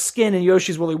about the little skin in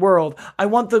Yoshi's Woolly World. I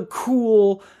want the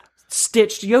cool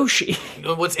stitched Yoshi.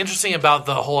 What's interesting about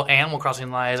the whole Animal Crossing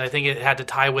line is I think it had to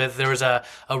tie with, there was a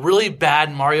really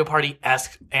bad Mario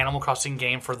Party-esque Animal Crossing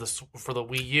game for the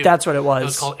Wii U. That's what it was. It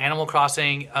was called Animal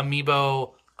Crossing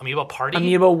Amiibo Party?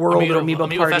 Amiibo World or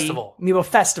Amiibo Party. Festival. Amiibo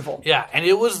Festival. Yeah, and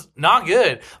it was not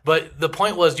good, but the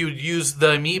point was you would use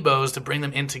the Amiibos to bring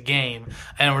them into game,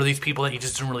 and were these people that you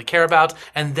just didn't really care about,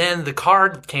 and then the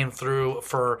card came through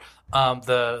for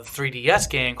the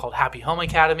 3DS game called Happy Home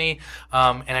Academy,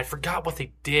 and I forgot what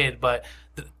they did, but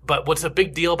what's a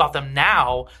big deal about them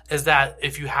now is that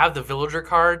if you have the Villager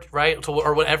card, right,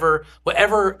 or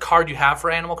whatever card you have for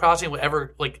Animal Crossing,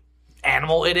 whatever like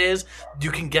animal it is, you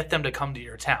can get them to come to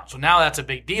your town. So now that's a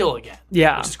big deal again.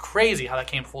 Yeah. Which is crazy how that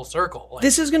came full circle. Like,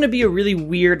 this is going to be a really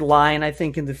weird line, I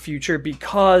think, in the future,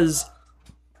 because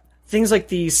things like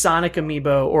the Sonic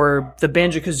Amiibo or the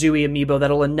Banjo-Kazooie Amiibo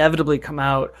that'll inevitably come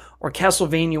out, or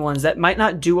Castlevania ones that might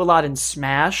not do a lot in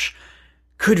Smash,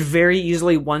 could very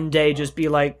easily one day just be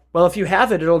like, well, if you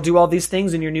have it, it'll do all these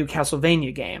things in your new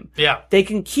Castlevania game. Yeah. They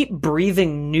can keep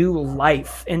breathing new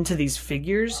life into these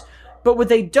figures. But what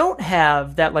they don't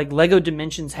have that like LEGO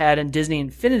Dimensions had and Disney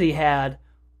Infinity had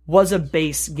was a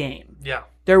base game. Yeah.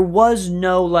 There was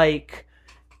no like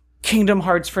Kingdom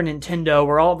Hearts for Nintendo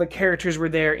where all the characters were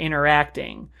there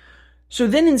interacting. So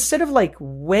then instead of like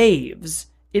waves,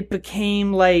 it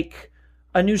became like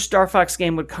a new Star Fox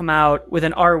game would come out with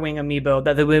an R-Wing amiibo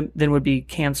that then would be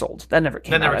canceled. That never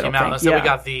came out. That never came out. So we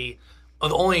got the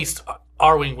only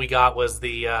R-Wing we got was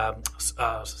the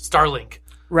Starlink.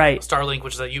 Right. Starlink,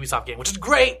 which is a Ubisoft game, which is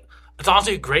great. It's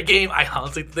honestly a great game. I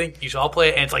honestly think you should all play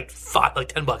it, and it's like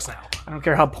 $10 now. I don't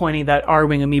care how pointy that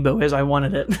R-Wing amiibo is. I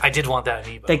wanted it. I did want that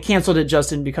amiibo. They canceled it,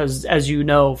 Justin, because, as you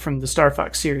know from the Star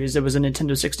Fox series, it was a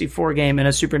Nintendo 64 game and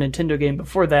a Super Nintendo game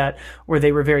before that where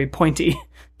they were very pointy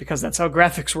because that's how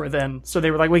graphics were then. So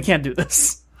they were like, we can't do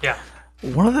this. Yeah.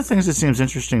 One of the things that seems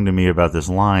interesting to me about this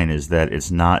line is that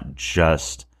it's not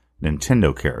just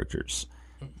Nintendo characters.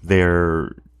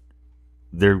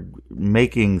 They're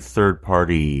making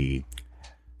third-party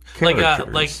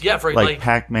characters. like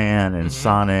Pac-Man and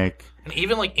Sonic, and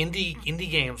even like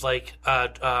indie games like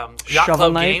Yacht Shovel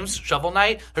Club Knight. games, Shovel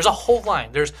Knight. There's a whole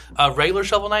line. There's a regular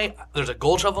Shovel Knight, there's a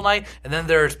Gold Shovel Knight, and then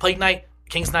there's Plague Knight,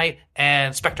 King's Knight,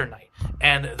 and Spectre Knight.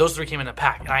 And those 3 came in a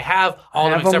pack. And I have all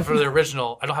of them except for the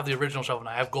original. I don't have the original Shovel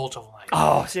Knight. I have Gold Shovel Knight.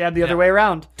 Oh, see, I had the other way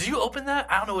around. Did you open that?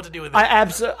 I don't know what to do with it.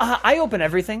 I open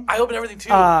everything. I open everything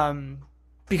too.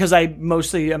 Because I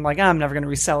mostly am like, I'm never going to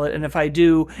resell it. And if I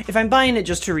do, if I'm buying it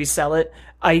just to resell it,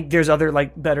 there's other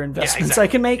like better investments I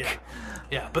can make.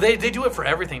 Yeah, but they do it for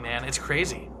everything, man. It's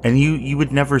crazy. and you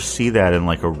would never see that in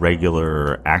like a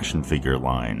regular action figure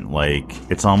line. Like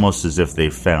it's almost as if they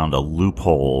found a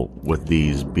loophole with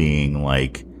these being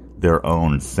like their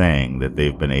own thing that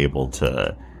they've been able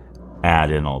to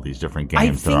add in all these different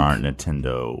games that aren't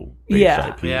Nintendo-based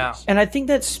IPs. Yeah. And I think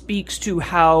that speaks to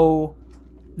how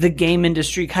the game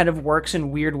industry kind of works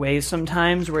in weird ways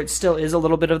sometimes, where it still is a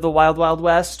little bit of the Wild Wild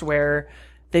West, where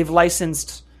they've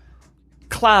licensed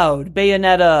Cloud,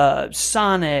 Bayonetta,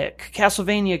 Sonic,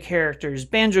 Castlevania characters,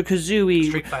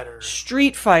 Banjo-Kazooie,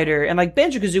 Street Fighter, and like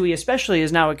Banjo-Kazooie especially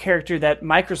is now a character that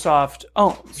Microsoft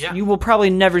owns. Yeah. You will probably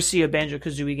never see a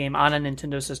Banjo-Kazooie game on a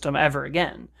Nintendo system ever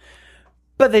again.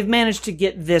 But they've managed to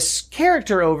get this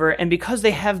character over, and because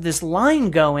they have this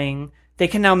line going, they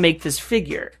can now make this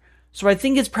figure. So I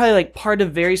think it's probably like part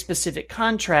of very specific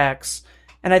contracts,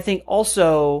 and I think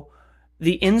also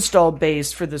the install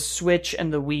base for the Switch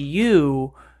and the Wii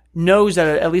U knows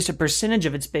that at least a percentage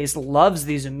of its base loves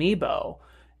these amiibo.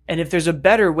 And if there's a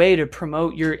better way to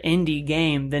promote your indie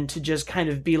game than to just kind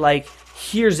of be like,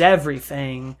 here's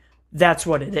everything, that's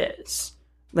what it is.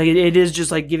 Like, it is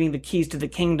just like giving the keys to the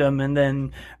kingdom, and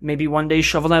then maybe one day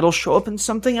Shovel Knight will show up in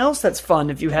something else that's fun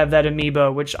if you have that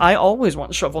amiibo, which I always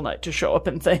want Shovel Knight to show up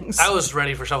in things. I was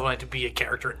ready for Shovel Knight to be a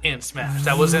character in Smash.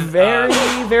 That wasn't...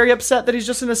 very upset that he's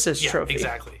just an assist trophy.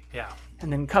 Exactly, yeah.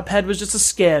 And then Cuphead was just a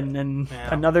skin, and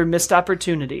another missed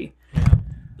opportunity.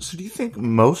 So do you think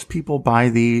most people buy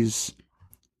these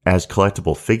as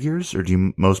collectible figures, or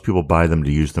do most people buy them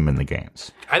to use them in the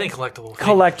games? I think collectible figures.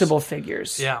 Collectible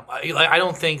figures. Yeah. I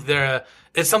don't think they're...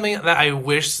 It's something that I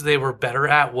wish they were better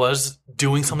at, was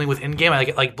doing something with in-game.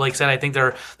 Like Blake said, I think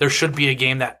there should be a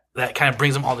game that kind of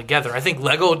brings them all together. I think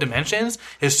Lego Dimensions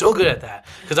is so good at that,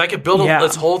 because I could build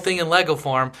this whole thing in Lego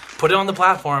form, put it on the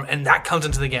platform, and that comes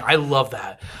into the game. I love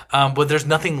that. But there's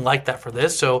nothing like that for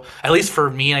this. So at least for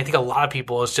me, and I think a lot of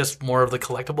people, it's just more of the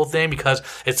collectible thing because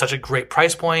it's such a great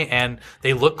price point and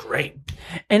they look great.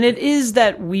 And it is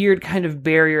that weird kind of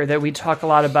barrier that we talk a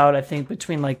lot about, I think,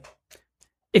 between like,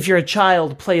 if you're a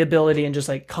child, playability and just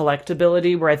like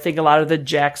collectability, where I think a lot of the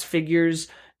Jax figures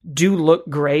do look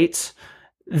great.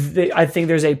 I think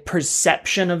there's a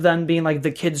perception of them being like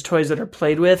the kids' toys that are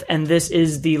played with, and this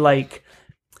is the like,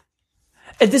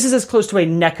 this is as close to a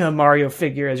NECA Mario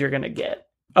figure as you're gonna get.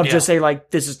 Of just say like,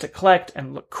 this is to collect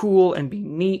and look cool and be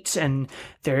neat, and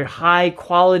they're high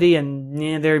quality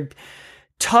and they're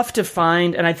tough to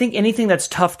find. And I think anything that's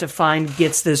tough to find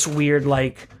gets this weird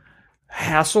like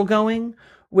hassle going,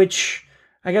 which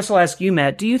I guess I'll ask you,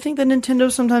 Matt, do you think that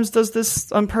Nintendo sometimes does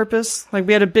this on purpose? Like,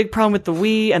 we had a big problem with the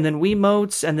Wii, and then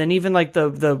Wiimotes, and then even like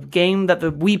the game that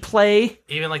the Wii Play.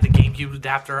 Even like the GameCube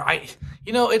adapter.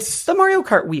 It's the Mario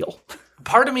Kart wheel.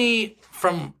 Part of me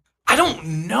I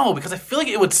don't know, because I feel like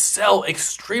it would sell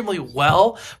extremely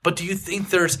well, but do you think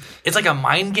it's like a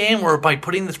mind game where by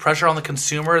putting this pressure on the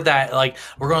consumer that like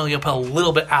we're going to put a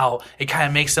little bit out, it kind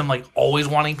of makes them like always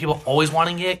wanting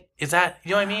it? Is that,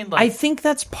 you know what I mean? Like, I think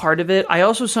that's part of it. I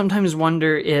also sometimes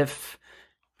wonder if,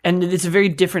 and it's a very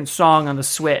different song on the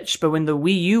Switch, but when the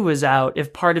Wii U was out,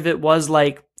 if part of it was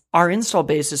like, our install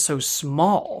base is so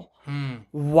small,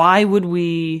 why would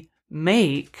we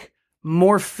make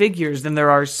more figures than there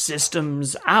are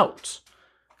systems out?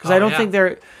 Because I don't think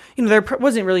there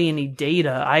wasn't really any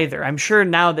data either. I'm sure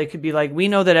now they could be like, we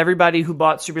know that everybody who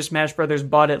bought Super Smash Brothers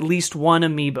bought at least one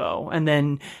amiibo, and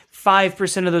then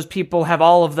 5% of those people have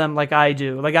all of them like I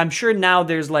do. Like, I'm sure now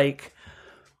there's like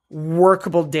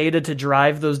workable data to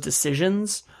drive those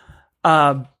decisions.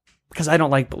 Because I don't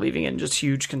like believing in just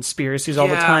huge conspiracies all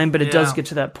the time, but it does get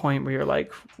to that point where you're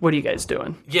like, what are you guys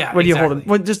doing? Yeah, what are you holding?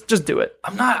 Well, just do it.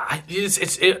 I'm not.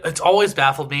 It's always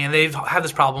baffled me, and they've had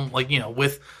this problem, like,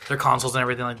 with their consoles and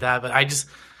everything like that. But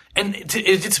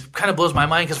it just kind of blows my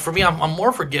mind, because for me, I'm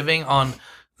more forgiving on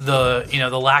the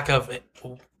the lack of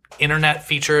internet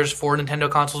features for Nintendo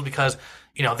consoles, because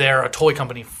they're a toy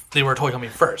company. They were a toy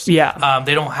company first. Yeah.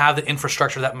 They don't have the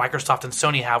infrastructure that Microsoft and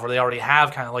Sony have, where they already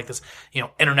have kind of like this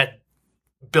internet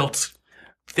built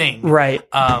thing. Right.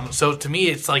 So to me,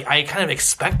 it's like I kind of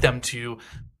expect them to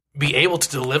be able to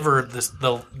deliver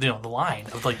the line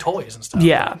of like toys and stuff.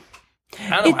 Yeah.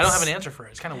 I don't know. I don't have an answer for it.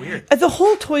 It's kind of weird. The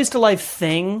whole Toys to Life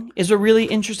thing is a really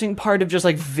interesting part of just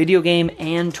like video game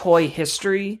and toy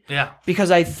history. Yeah.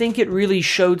 Because I think it really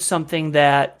showed something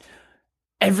that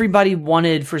everybody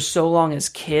wanted for so long as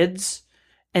kids.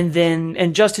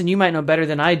 And Justin, you might know better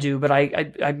than I do, but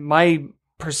I my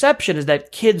perception is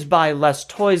that kids buy less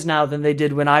toys now than they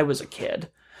did when I was a kid.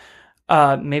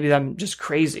 Maybe I'm just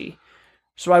crazy.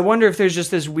 So I wonder if there's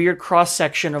just this weird cross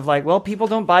section of like, well, people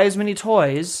don't buy as many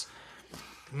toys,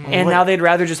 and now they'd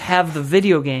rather just have the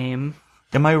video game.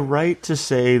 Am I right to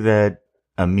say that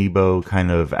Amiibo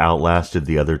kind of outlasted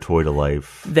the other Toy to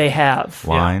Life they have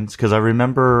lines? Because I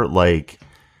remember, like,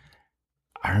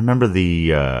 I remember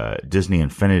the Disney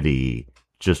Infinity.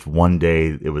 Just one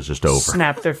day, it was just over.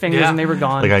 Snapped their fingers and they were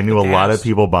gone. Like I knew a lot of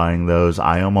people buying those.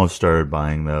 I almost started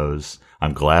buying those.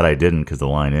 I'm glad I didn't because the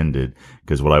line ended.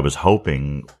 Because what I was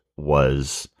hoping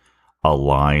was a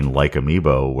line like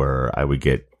Amiibo where I would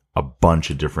get a bunch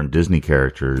of different Disney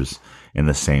characters in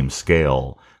the same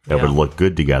scale that would look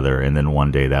good together. And then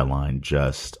one day that line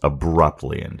just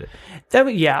abruptly ended.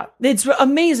 It's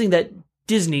amazing that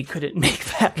Disney couldn't make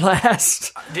that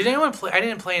last. Did anyone play? I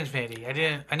didn't play Infinity.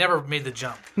 I never made the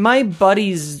jump. My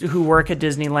buddies who work at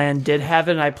Disneyland did have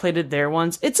it, and I played it there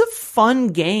once. It's a fun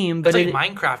game, but it's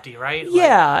like Minecraft-y, right?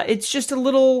 Yeah, it's just a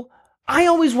little. I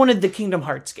always wanted the Kingdom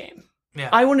Hearts game. Yeah.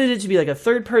 I wanted it to be like a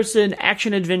third-person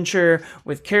action adventure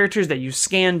with characters that you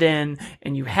scanned in,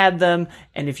 and you had them.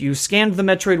 And if you scanned the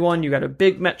Metroid one, you got a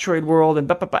big Metroid world, and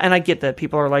and I get that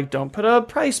people are like, don't put a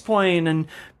price point and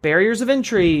barriers of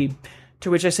entry. To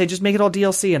which I say, just make it all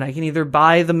DLC, and I can either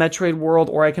buy the Metroid world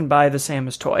or I can buy the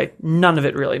Samus toy. None of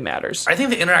it really matters. I think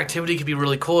the interactivity could be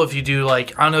really cool if you do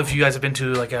like, I don't know if you guys have been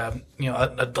to like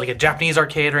a Japanese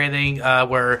arcade or anything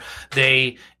where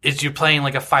you're playing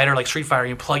like a fighter like Street Fighter,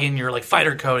 you plug in your like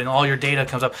fighter code and all your data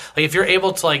comes up. Like if you're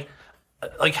able to like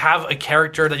have a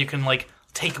character that you can like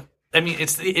take. I mean,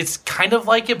 it's kind of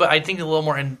like it, but I think a little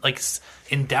more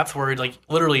in depth where like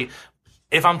literally.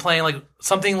 If I'm playing like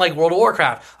something like World of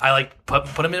Warcraft, I like put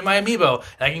them in my amiibo,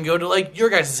 and I can go to like your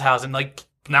guys' house, and like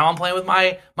now I'm playing with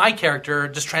my character,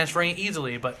 just transferring it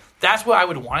easily. But that's what I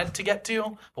would want it to get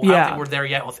to. But I don't think we're there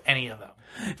yet with any of them.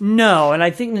 No, and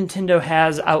I think Nintendo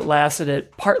has outlasted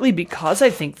it partly because I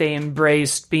think they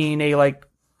embraced being a like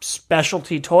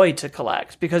specialty toy to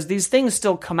collect because these things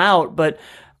still come out, but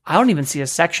I don't even see a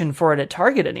section for it at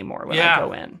Target anymore when I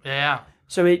go in. Yeah.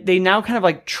 So they now kind of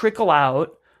like trickle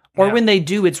out. Or when they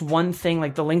do, it's one thing,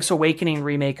 like the Link's Awakening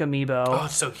remake amiibo. Oh,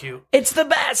 it's so cute. It's the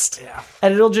best! Yeah.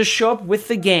 And it'll just show up with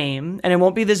the game, and it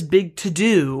won't be this big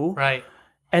to-do. Right.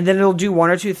 And then it'll do one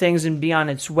or two things and be on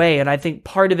its way. And I think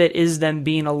part of it is them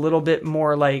being a little bit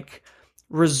more, like,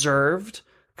 reserved.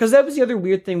 Because that was the other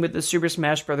weird thing with the Super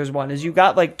Smash Bros. One, is you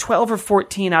got, like, 12 or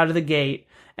 14 out of the gate,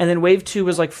 and then Wave 2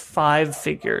 was, like, 5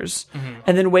 figures. Mm-hmm.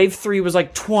 And then Wave 3 was,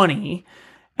 like, 20.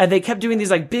 And they kept doing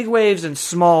these like big waves and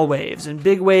small waves and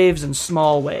big waves and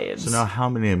small waves. So now how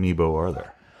many amiibo are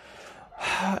there?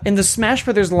 In the Smash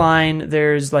Brothers line,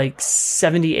 there's like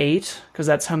 78 because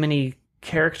that's how many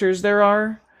characters there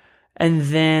are. And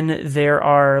then there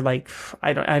are like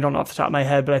I don't know off the top of my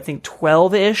head, but I think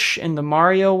 12-ish in the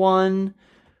Mario one,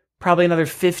 probably another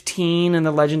 15 in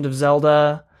the Legend of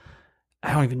Zelda.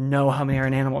 I don't even know how many are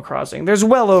in Animal Crossing. There's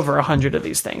well over 100 of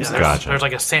these things. Yeah, there's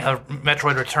like a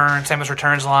Metroid Samus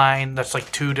Returns line. That's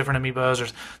like 2 different amiibos.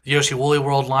 There's the Yoshi Woolly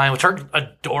World line, which are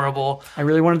adorable. I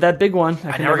really wanted that big one.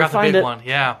 I never got the big one.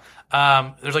 Yeah.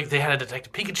 There's like they had a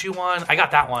Detective Pikachu one. I got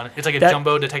that one. It's like a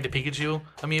jumbo Detective Pikachu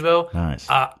amiibo. Nice.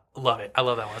 Love it. I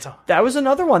love that one. That was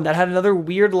another one that had another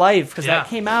weird life because that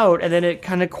came out and then it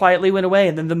kind of quietly went away.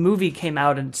 And then the movie came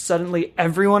out and suddenly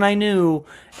everyone I knew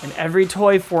and every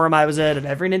toy forum I was in and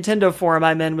every Nintendo forum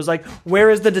I'm in was like, where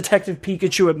is the Detective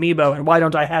Pikachu amiibo and why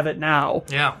don't I have it now?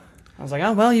 Yeah. I was like,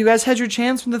 oh, well, you guys had your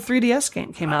chance when the 3DS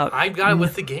game came out. I got it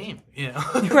with the game, you know.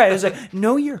 Right. I was like,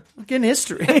 know your fucking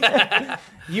history.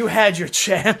 You had your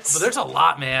chance. But there's a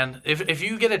lot, man. If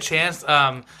you get a chance,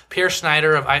 Pierre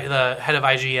Schneider, the head of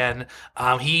IGN,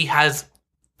 he has,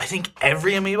 I think,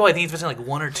 every amiibo. I think he's missing like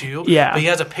 1 or 2. Yeah. But he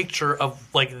has a picture of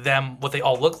like them, what they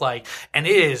all look like, and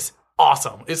it is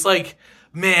awesome. It's like,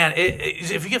 man,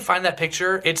 if you can find that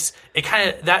picture, it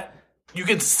kind of that. You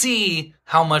can see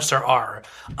how much there are,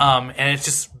 and it's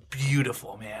just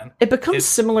beautiful, man. It becomes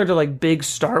similar to like big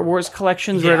Star Wars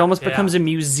collections where it almost becomes a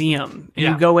museum. And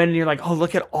you go in and you're like, oh,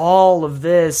 look at all of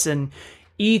this. And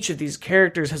each of these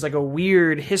characters has like a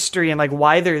weird history and like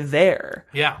why they're there.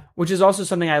 Yeah. Which is also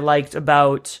something I liked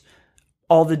about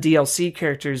all the DLC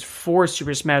characters for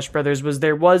Super Smash Brothers was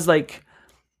there was like,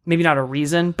 maybe not a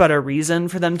reason, but a reason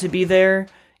for them to be there.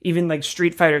 Even like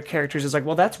Street Fighter characters is like,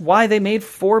 well, that's why they made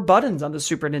 4 buttons on the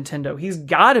Super Nintendo. He's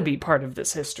got to be part of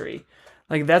this history.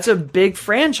 Like, that's a big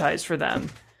franchise for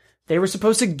them. They were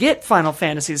supposed to get Final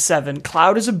Fantasy VII.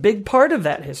 Cloud is a big part of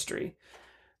that history.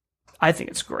 I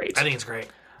think it's great. I think it's great.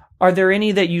 Are there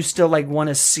any that you still like want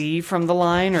to see from the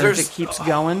line, or if it keeps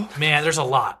going? Man, there's a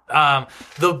lot.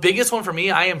 The biggest one for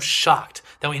me, I am shocked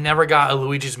that we never got a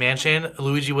Luigi's Mansion,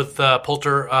 Luigi with the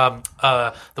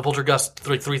Poltergust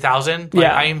 3000. Like,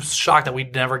 I am shocked that we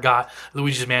never got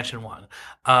Luigi's Mansion one.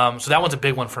 So that one's a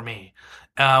big one for me.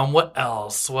 What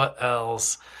else?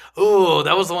 Oh,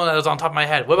 that was the one that was on top of my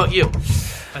head. What about you?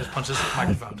 I just punched this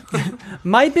microphone.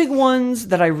 My big ones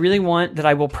that I really want that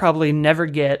I will probably never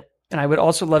get And I would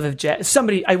also love if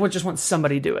I would just want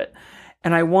somebody to do it.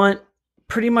 And I want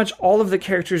pretty much all of the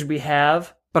characters we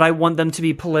have, but I want them to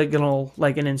be polygonal,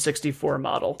 like an N64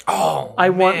 model. Oh, I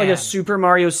want like a Super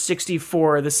Mario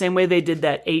 64, the same way they did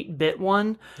that 8-bit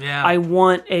one. Yeah. I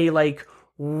want a like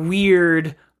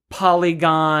weird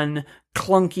polygon,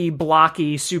 clunky,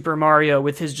 blocky Super Mario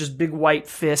with his just big white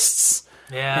fists.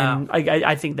 Yeah. And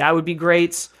I think that would be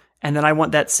great. And then I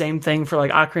want that same thing for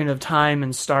like Ocarina of Time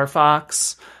and Star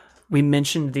Fox. We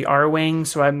mentioned the R-Wing,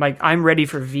 so I'm ready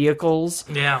for vehicles.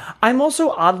 Yeah. I'm also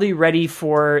oddly ready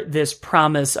for this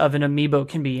promise of an amiibo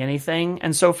can be anything.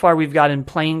 And so far we've gotten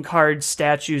playing cards,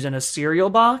 statues, and a cereal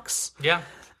box. Yeah.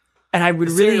 And I would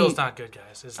The really... cereal's not good,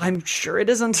 guys. It's I'm sure it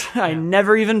isn't. I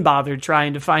never even bothered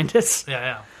trying to find it.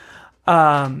 yeah.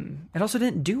 It also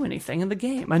didn't do anything in the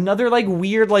game. Another like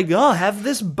weird, like, oh, have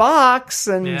this box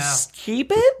and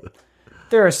keep it?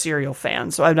 They're a cereal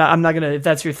fan, so I'm not gonna, if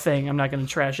that's your thing, I'm not gonna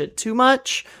trash it too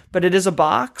much, but it is a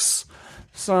box.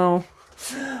 So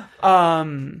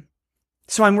I'm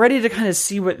ready to kind of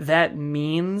see what that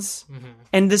means. Mm-hmm.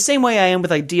 And the same way I am with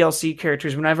like DLC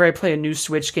characters, whenever I play a new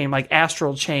Switch game like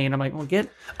Astral Chain, I'm like, well, get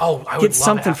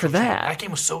something for that. That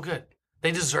game was so good.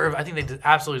 I think they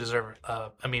absolutely deserve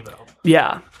amiibo.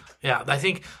 Yeah. Yeah, I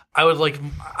think I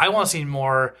want to see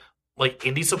more like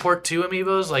indie support to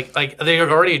amiibos. Like they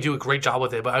already do a great job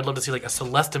with it, but I'd love to see like a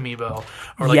Celeste amiibo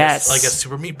or like a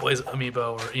Super Meat Boys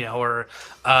amiibo, or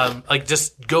like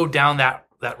just go down that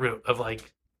route of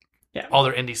like all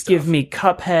their indie stuff. Give me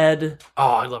Cuphead.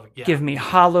 Oh, I love it. Yeah. Give me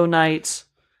Hollow Knight.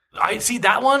 I see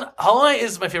that one. Hollow Knight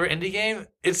is my favorite indie game.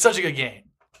 It's such a good game.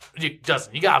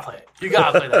 Justin, you gotta play it. You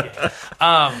gotta play that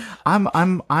game.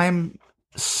 I'm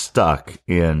stuck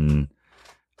in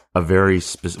a very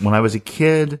when I was a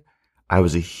kid, I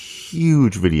was a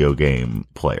huge video game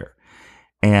player,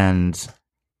 and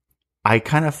I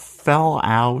kind of fell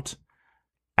out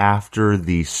after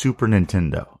the Super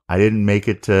Nintendo. I didn't make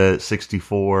it to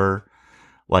 64.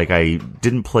 Like, I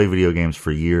didn't play video games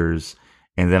for years,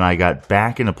 and then I got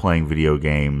back into playing video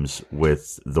games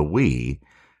with the Wii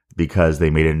because they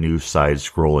made a new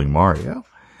side-scrolling Mario.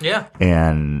 Yeah.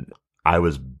 And I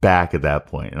was back at that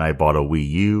point, and I bought a Wii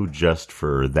U just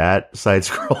for that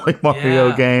side-scrolling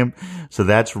Mario game. So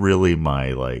that's really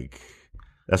my,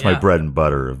 that's my bread and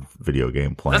butter of video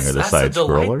game playing, are the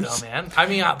side-scrollers. That's a delight, though, man. I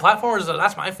mean, platformers,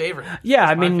 that's my favorite. Yeah,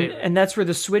 I mean, and that's where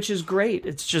the Switch is great.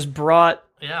 It's just brought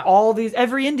all these,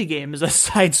 every indie game is a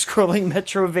side-scrolling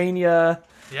Metrovania.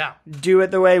 Yeah. Do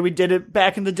it the way we did it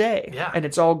back in the day. Yeah. And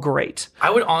it's all great.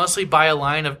 I would honestly buy a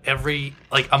line of every,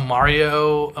 like a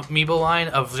Mario amiibo line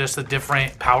of just the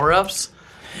different power-ups.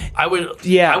 I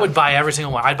would buy every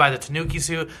single one. I'd buy the Tanuki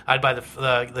suit. I'd buy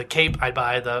the cape. I'd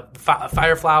buy the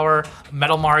Fire Flower,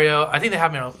 Metal Mario. I think they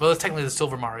have Metal. Well, it's technically the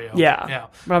Silver Mario. Yeah.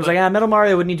 But I was like, Metal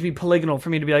Mario would need to be polygonal for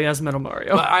me to be like, that's Metal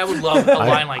Mario. But I would love a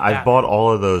line like that. I bought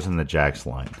all of those in the Jax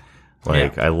line.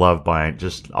 I love buying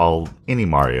any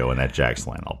Mario in that Jax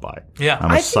line I'll buy. Yeah.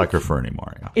 I'm a sucker for any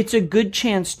Mario. It's a good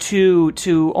chance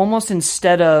to almost,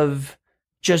 instead of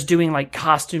just doing like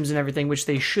costumes and everything, which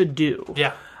they should do.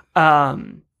 Yeah.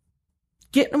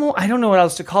 Get more, I don't know what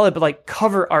else to call it, but like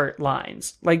cover art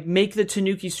lines. Like make the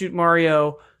Tanuki suit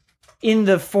Mario in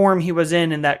the form he was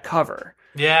in that cover.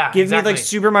 Yeah. Give me like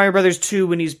Super Mario Brothers 2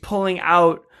 when he's pulling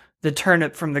out the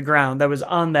turnip from the ground that was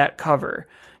on that cover.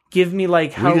 Give me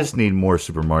like how... We just need more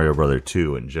Super Mario Brother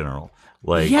 2 in general.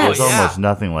 There's almost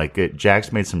nothing like it.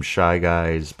 Jax made some Shy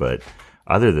Guys, but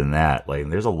other than that,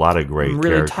 there's a lot of great characters.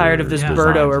 I'm really tired of this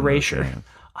Birdo erasure.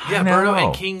 Yeah, Birdo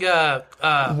and King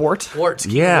Wart.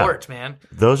 Wart, man.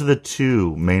 Those are the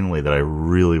two mainly that I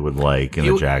really would like in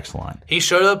the Jax line. He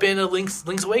showed up in Link's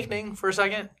Awakening for a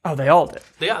second. Oh, they all did.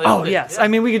 Yeah. They all did. Yes. Yeah. I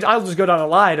mean, I'll just go down a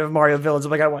line of Mario villains.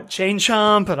 I want Chain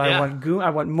Chomp, and I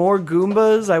want more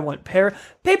Goombas. I want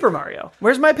Paper Mario.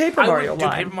 Where's my Paper Mario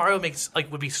line? Paper Mario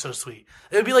would be so sweet.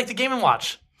 It would be like the Game &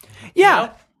 Watch. Yeah. You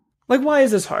know? Why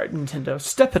is this hard, Nintendo?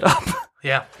 Step it up.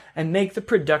 Yeah. And make the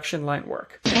production line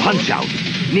work. Punch Out.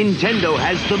 Nintendo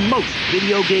has the most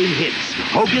video game hits.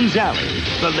 Hogan's Alley,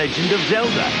 The Legend of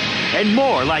Zelda, and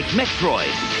more like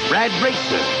Metroid, Rad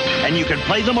Racer. And you can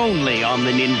play them only on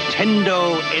the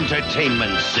Nintendo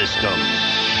Entertainment System.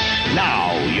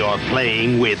 Now you're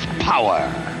playing with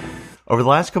power. Over the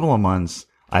last couple of months,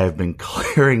 I have been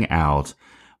clearing out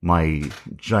my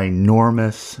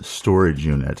ginormous storage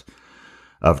unit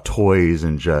of toys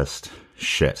and just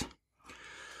shit.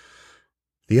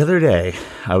 The other day,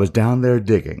 I was down there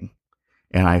digging,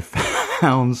 and I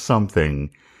found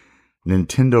something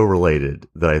Nintendo related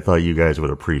that I thought you guys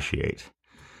would appreciate.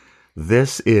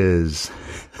 This is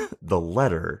the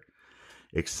letter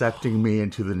accepting me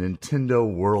into the Nintendo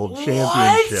World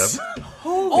Championship.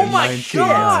 Oh my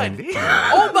god! 1990.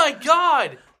 Oh my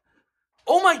god!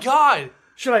 Oh my god!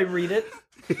 Should I read it?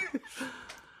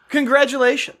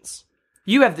 Congratulations.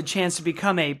 You have the chance to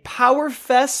become a Power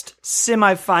Fest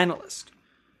semifinalist.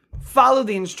 Follow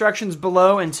the instructions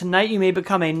below, and tonight you may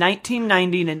become a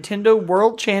 1990 Nintendo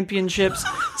World Championships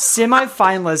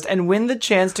semifinalist and win the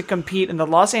chance to compete in the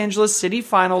Los Angeles City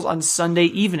Finals on Sunday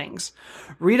evenings.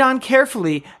 Read on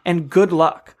carefully, and good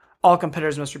luck. All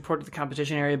competitors must report to the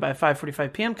competition area by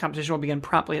 5:45 p.m. Competition will begin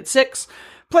promptly at 6.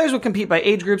 Players will compete by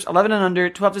age groups 11 and under,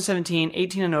 12 to 17,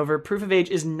 18 and over. Proof of age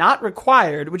is not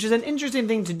required, which is an interesting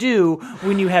thing to do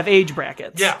when you have age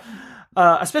brackets. Yeah.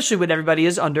 Especially when everybody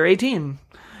is under 18.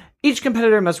 Each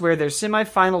competitor must wear their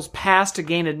semifinals pass to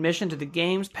gain admission to the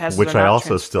games. Passes Which are I not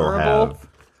also still transferable. have.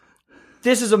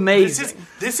 This is amazing.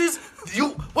 This is you.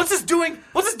 What's this doing?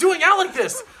 What's this doing out like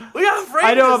this? We got afraid.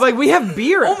 I know. This. I'm like, we have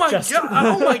beer. Oh my Justin. god!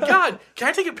 Oh my god! Can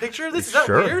I take a picture of this? Is that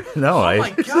Sure. weird? No, Oh I- my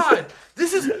god!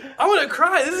 This is. I'm gonna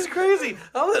cry. This is crazy.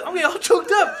 I'm getting all choked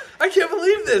up. I can't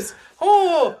believe this.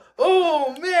 Oh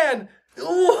man.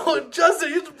 Oh, Justin,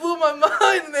 you just blew my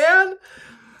mind, man.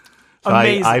 So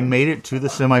Amazing. I made it to the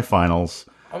semifinals.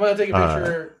 I'm gonna take a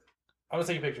picture. I'm gonna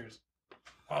take pictures.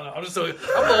 Oh, no, I'm just so.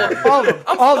 All of them.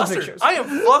 I'm All the flustered. pictures. I am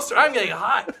flustered. I'm getting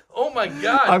hot. Oh my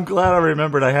god. I'm glad I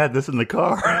remembered I had this in the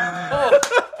car.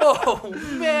 Oh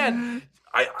man.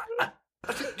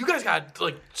 You guys gotta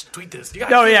like tweet this. You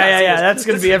guys, Oh, you yeah, gotta yeah, see yeah. this. That's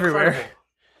gonna This be is everywhere. incredible.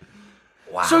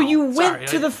 Wow. So you went Sorry,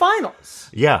 to the finals.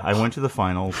 Yeah, I went to the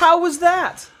finals. How was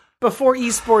that? Before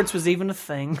esports was even a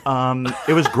thing.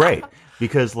 It was great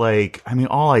because, like, I mean,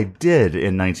 all I did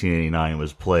in 1989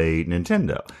 was play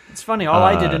Nintendo. It's funny. All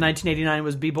I did in 1989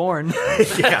 was be born.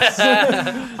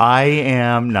 I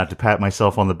am, not to pat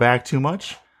myself on the back too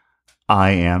much,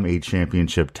 I am a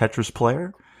championship Tetris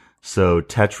player. So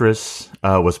Tetris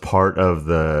was part of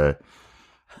the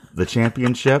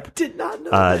championship. Did not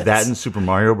know That and Super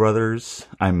Mario Brothers,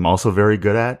 I'm also very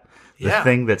good at. The Yeah.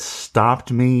 thing that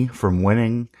stopped me from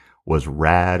winning was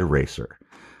Rad Racer.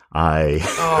 I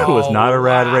was not a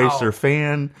Rad wow. Racer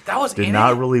fan. That was did in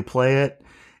not it? really play it,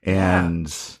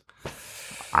 and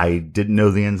I didn't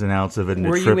know the ins and outs of it, and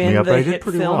Were it you tripped in me up. the But I did hit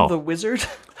pretty film well. The Wizard?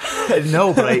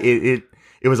 No, but it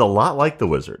was a lot like The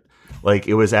Wizard. Like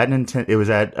it was at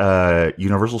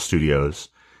Universal Studios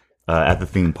at the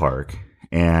theme park,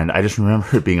 and I just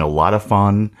remember it being a lot of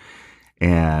fun,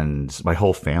 and my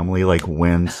whole family like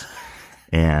went,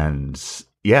 and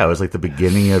yeah, it was like the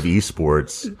beginning of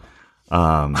esports.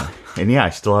 And yeah, I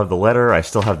still have the letter, I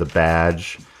still have the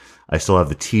badge, I still have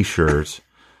the T-shirt.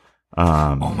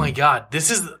 Oh my god,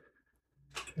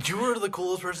 you were the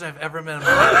coolest person I've ever met in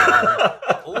my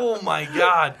life. Oh my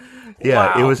god.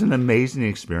 Yeah, Wow. it was an amazing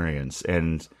experience,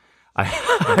 and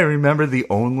I remember the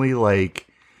only like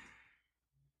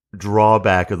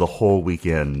drawback of the whole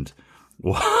weekend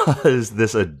was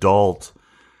this adult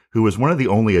who was one of the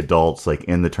only adults like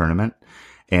in the tournament,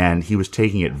 and he was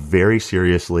taking it very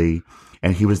seriously,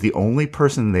 and he was the only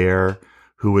person there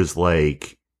who was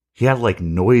like he had like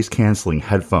noise canceling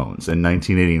headphones in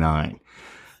 1989.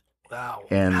 Wow.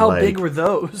 And How like, big were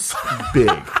those? big.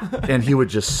 And he would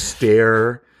just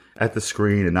stare at the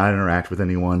screen and not interact with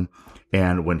anyone.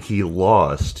 And when he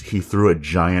lost, he threw a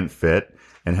giant fit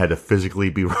and had to physically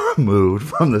be removed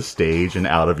from the stage and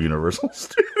out of Universal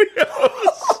Studios.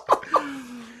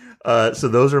 So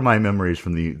those are my memories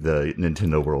from the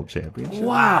Nintendo World Championship.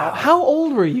 Wow. How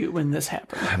old were you when this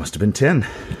happened? I must have been 10.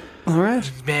 All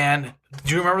right. Man,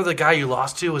 do you remember the guy you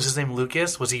lost to? Was his name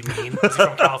Lucas? Was he mean? Was he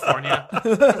from California?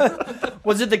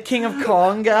 Was it the King of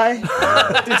Kong guy?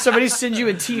 Did somebody send you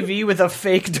a TV with a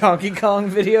fake Donkey Kong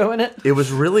video in it? It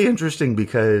was really interesting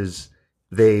because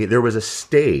there was a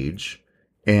stage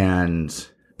and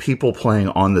people playing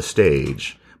on the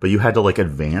stage, but you had to like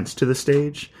advance to the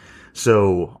stage.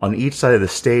 So on each side of the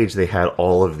stage, they had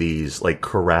all of these like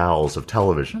corrals of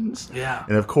televisions. Yeah.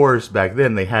 And of course, back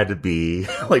then they had to be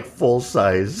like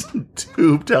full-size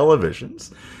tube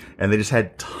televisions. And they just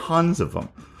had tons of them.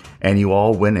 And you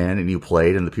all went in and you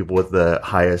played, and the people with the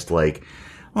highest, like,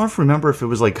 I don't remember if it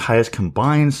was like highest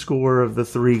combined score of the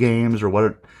 3 games or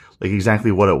like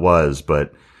exactly what it was,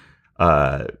 but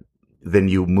then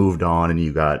you moved on and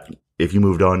if you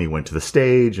moved on, you went to the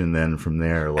stage, and then from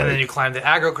there, like... And then you climbed the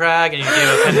aggro crag, and you gave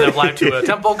a pendant of life to a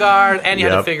temple guard, and you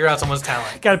had to Yep. figure out someone's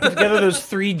talent. Got to put together those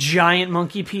 3 giant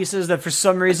monkey pieces that for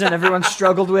some reason everyone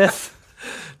struggled with.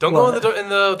 Don't go in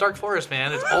the dark forest,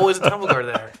 man. It's always a temple guard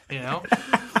there, you know?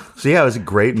 So yeah, it was a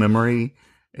great memory,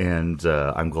 and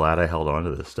I'm glad I held on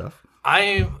to this stuff.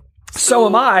 So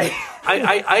am I.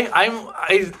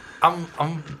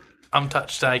 I'm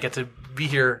touched that I get to be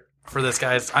here for this,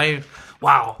 guys.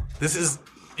 Wow, this is.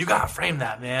 You gotta frame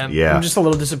that, man. Yeah. I'm just a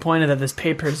little disappointed that this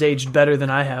paper has aged better than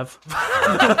I have.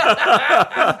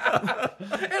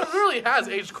 It really has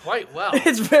aged quite well.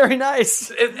 It's very nice.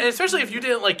 And especially if you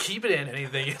didn't like keep it in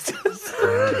anything.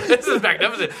 This is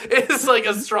magnificent. It's like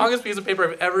the strongest piece of paper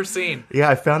I've ever seen. Yeah,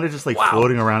 I found it just like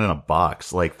floating around in a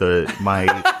box. Like the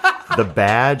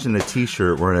badge and the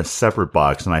T-shirt were in a separate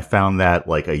box, and I found that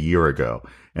like a year ago,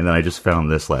 and then I just found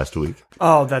this last week.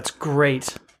 Oh, that's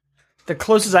great. The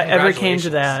closest I ever came to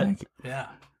that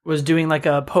was doing like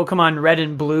a Pokemon Red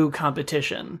and Blue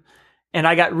competition. And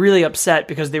I got really upset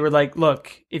because they were like,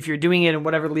 look, if you're doing it in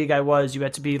whatever league I was, you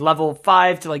had to be level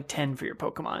 5 to like 10 for your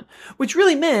Pokemon. Which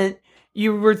really meant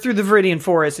you were through the Viridian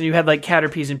Forest and you had like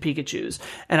Caterpies and Pikachus.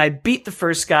 And I beat the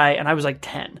first guy and I was like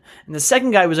 10. And the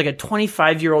second guy was like a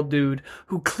 25-year-old dude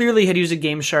who clearly had used a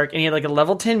Game Shark, and he had like a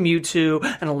level 10 Mewtwo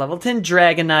and a level 10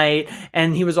 Dragonite.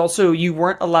 And he was also, you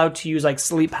weren't allowed to use like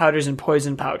sleep powders and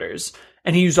poison powders.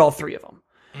 And he used all 3 of them.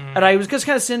 And I was just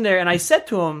kind of sitting there and I said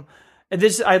to him,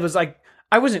 I was like,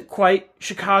 I wasn't quite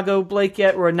Chicago Blake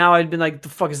yet, where now I'd been like, the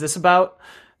fuck is this about?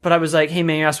 But I was like, hey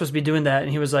man, you're not supposed to be doing that.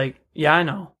 And he was like, yeah, I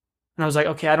know. And I was like,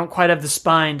 okay, I don't quite have the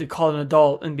spine to call an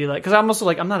adult and be like, because I'm also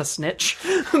like, I'm not a snitch.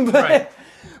 But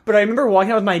I remember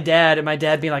walking out with my dad, and my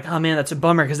dad being like, oh man, that's a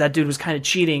bummer, because that dude was kind of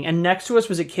cheating. And next to us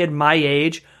was a kid my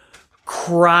age,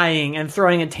 crying and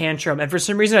throwing a tantrum. And for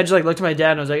some reason, I just like looked at my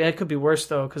dad and I was like, it could be worse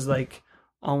though, because like,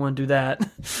 I don't want to do that.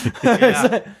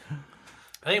 Yeah.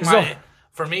 I think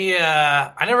for me,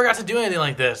 I never got to do anything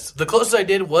like this. The closest I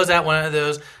did was at one of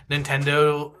those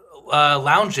Nintendo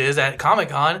lounges at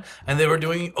Comic-Con, and they were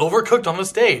doing Overcooked on the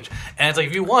stage. And it's like,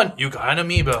 if you won, you got an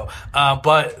amiibo.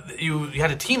 But you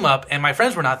had to team up, and my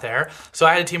friends were not there, so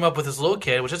I had to team up with this little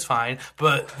kid, which is fine.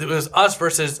 But it was us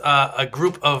versus a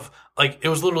group of, like, it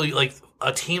was literally like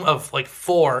a team of like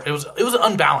 4. It was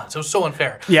unbalanced. It was so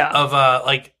unfair. Yeah. Of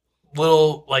like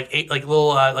little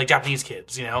like Japanese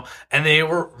kids, you know, and they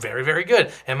were very, very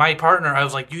good. And my partner, I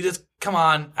was like, you just come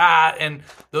on, and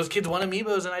those kids won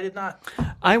amiibos, and I did not.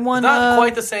 I won Not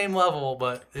quite the same level,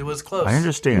 but it was close. I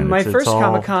understand. My It's first all-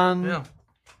 Comic-Con. Yeah.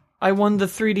 I won the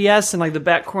 3DS, and like the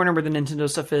back corner where the Nintendo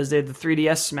stuff is, they had the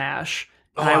 3DS Smash.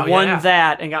 And Oh, I won yeah.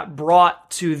 that and got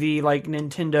brought to the like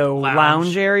Nintendo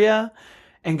lounge area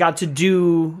and got to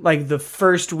do like the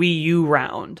first Wii U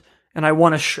round. And I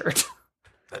won a shirt.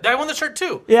 I won the shirt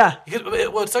too. Yeah. Because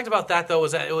what sucked about that though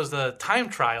was that it was the time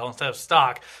trial instead of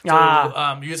stock.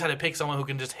 So you just had to pick someone who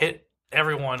can just hit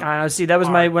everyone. I know. See, that was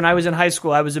when I was in high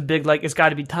school, I was a big, like, it's got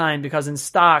to be timed, because in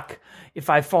stock, if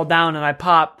I fall down and I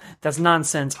pop, that's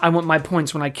nonsense. I want my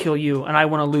points when I kill you, and I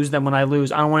want to lose them when I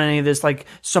lose. I don't want any of this, like,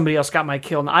 somebody else got my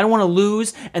kill. And I don't want to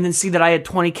lose and then see that I had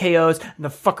 20 KOs and the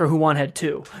fucker who won had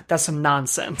 2. That's some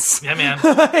nonsense. Yeah, man.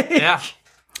 Yeah.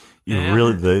 You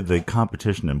really the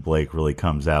competition in Blake really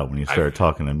comes out when you start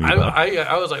talking to me.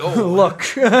 I was like, oh, Look.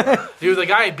 Dude, the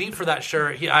guy I beat for that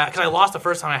shirt, because I lost the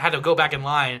first time, I had to go back in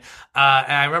line,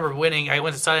 and I remember winning. I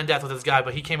went to sudden death with this guy,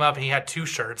 but he came up and he had 2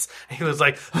 shirts, and he was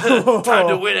like, time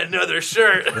to win another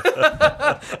shirt. And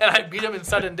I beat him in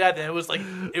sudden death, and it was like,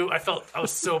 I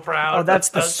was so proud. Oh, that's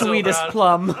the I was so sweetest proud.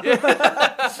 plum.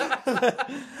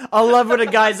 I love when a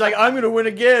guy's like, I'm going to win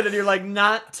again, and you're like,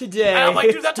 not today. And I'm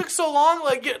like, dude, that took so long,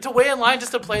 like, to wait in line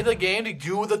just to play the game, to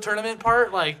do the tournament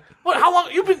part. Like, what? How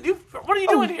long? What are you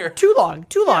doing here? Too long.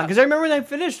 Because I remember when I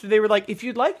finished, they were like, if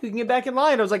you'd like, you can get back in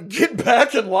line. I was like, get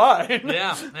back in line.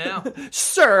 Yeah.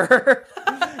 Sir,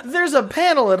 there's a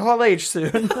panel at Hall H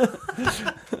soon.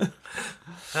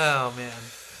 Oh man.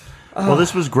 Well,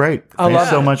 this was great. love Thanks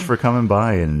so it. much for coming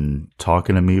by and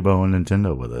talking Amiibo and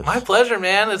Nintendo with us. My pleasure,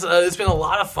 man. It's been a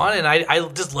lot of fun, and I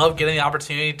just love getting the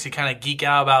opportunity to kind of geek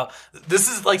out about.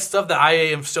 This is like stuff that I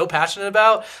am so passionate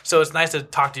about, so it's nice to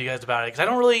talk to you guys about it, because I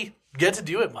don't really get to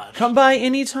do it much. Come by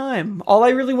anytime. All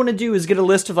I really want to do is get a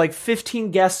list of like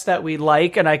 15 guests that we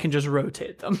like, and I can just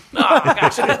rotate them. Oh,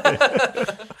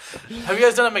 gotcha. Have you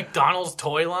guys done a McDonald's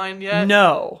toy line yet?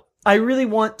 No. I really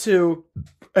want to.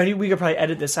 We could probably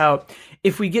edit this out.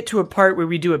 If we get to a part where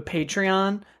we do a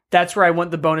Patreon, that's where I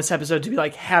want the bonus episode to be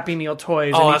like Happy Meal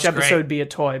toys, and each that's episode great. be a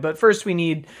toy. But first, we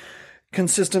need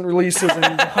consistent releases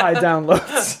and high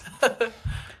downloads.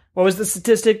 What was the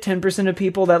statistic? 10% of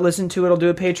people that listen to it will do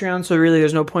a Patreon. So really,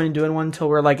 there's no point in doing one until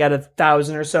we're like at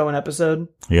 1,000 or so an episode.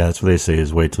 Yeah, that's what they say,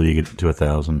 is wait till you get to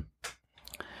 1,000.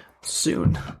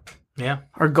 Soon. Yeah,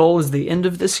 Our goal is the end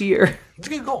of this year. it's a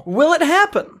good goal. Will it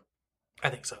happen? I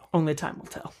think so. Only time will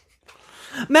tell.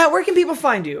 Matt, where can people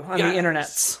find you on the Yes.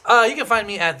 internets? You can find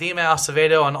me at the Matt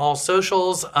Acevedo on all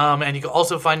socials, and you can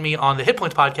also find me on the Hit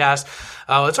Points podcast.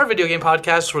 It's our video game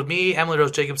podcast with me, Emily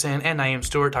Rose Jacobson, and Naeem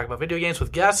Stewart, talking about video games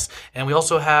with guests. And we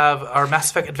also have our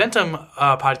Mass Effect Adventum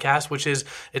podcast, which it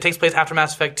takes place after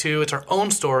Mass Effect 2. It's our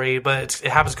own story, but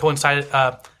it happens to coincide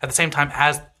at the same time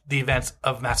as the events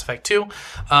of Mass Effect 2.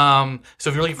 So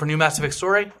if you're looking for a new Mass Effect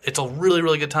story, it's a really,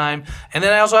 really good time. And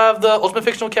then I also have the Ultimate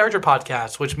Fictional Character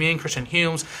podcast, which me and Christian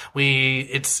Humes,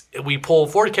 we pull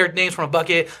 40 character names from a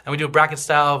bucket, and we do a bracket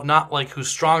style of not like who's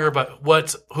stronger, but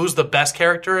who's the best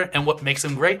character and what makes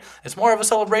them great. It's more of a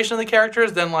celebration of the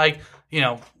characters than like,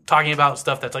 talking about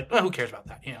stuff that's like, who cares about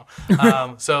that,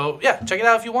 So yeah, check it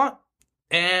out if you want.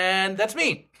 And that's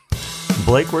me.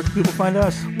 Blake, where can people find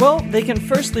us? Well, they can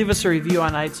first leave us a review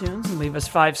on iTunes and leave us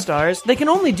 5 stars. They can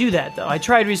only do that, though. I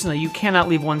tried recently. You cannot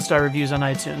leave 1-star reviews on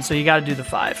iTunes, so you got to do the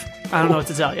 5. I don't know what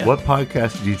to tell you. What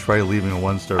podcast did you try leaving a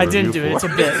 1-star I review didn't do it. for?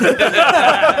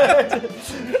 It's a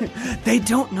bit. They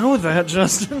don't know that,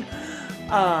 Justin.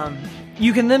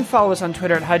 You can then follow us on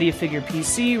Twitter at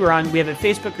HowDoYouFigurePC. We have a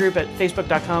Facebook group at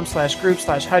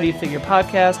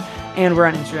facebook.com/group/HowDoYouFigurePodcast, and we're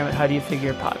on Instagram at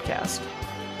HowDoYouFigurePodcast.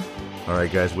 All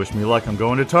right, guys, wish me luck. I'm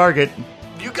going to Target.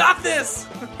 You got this!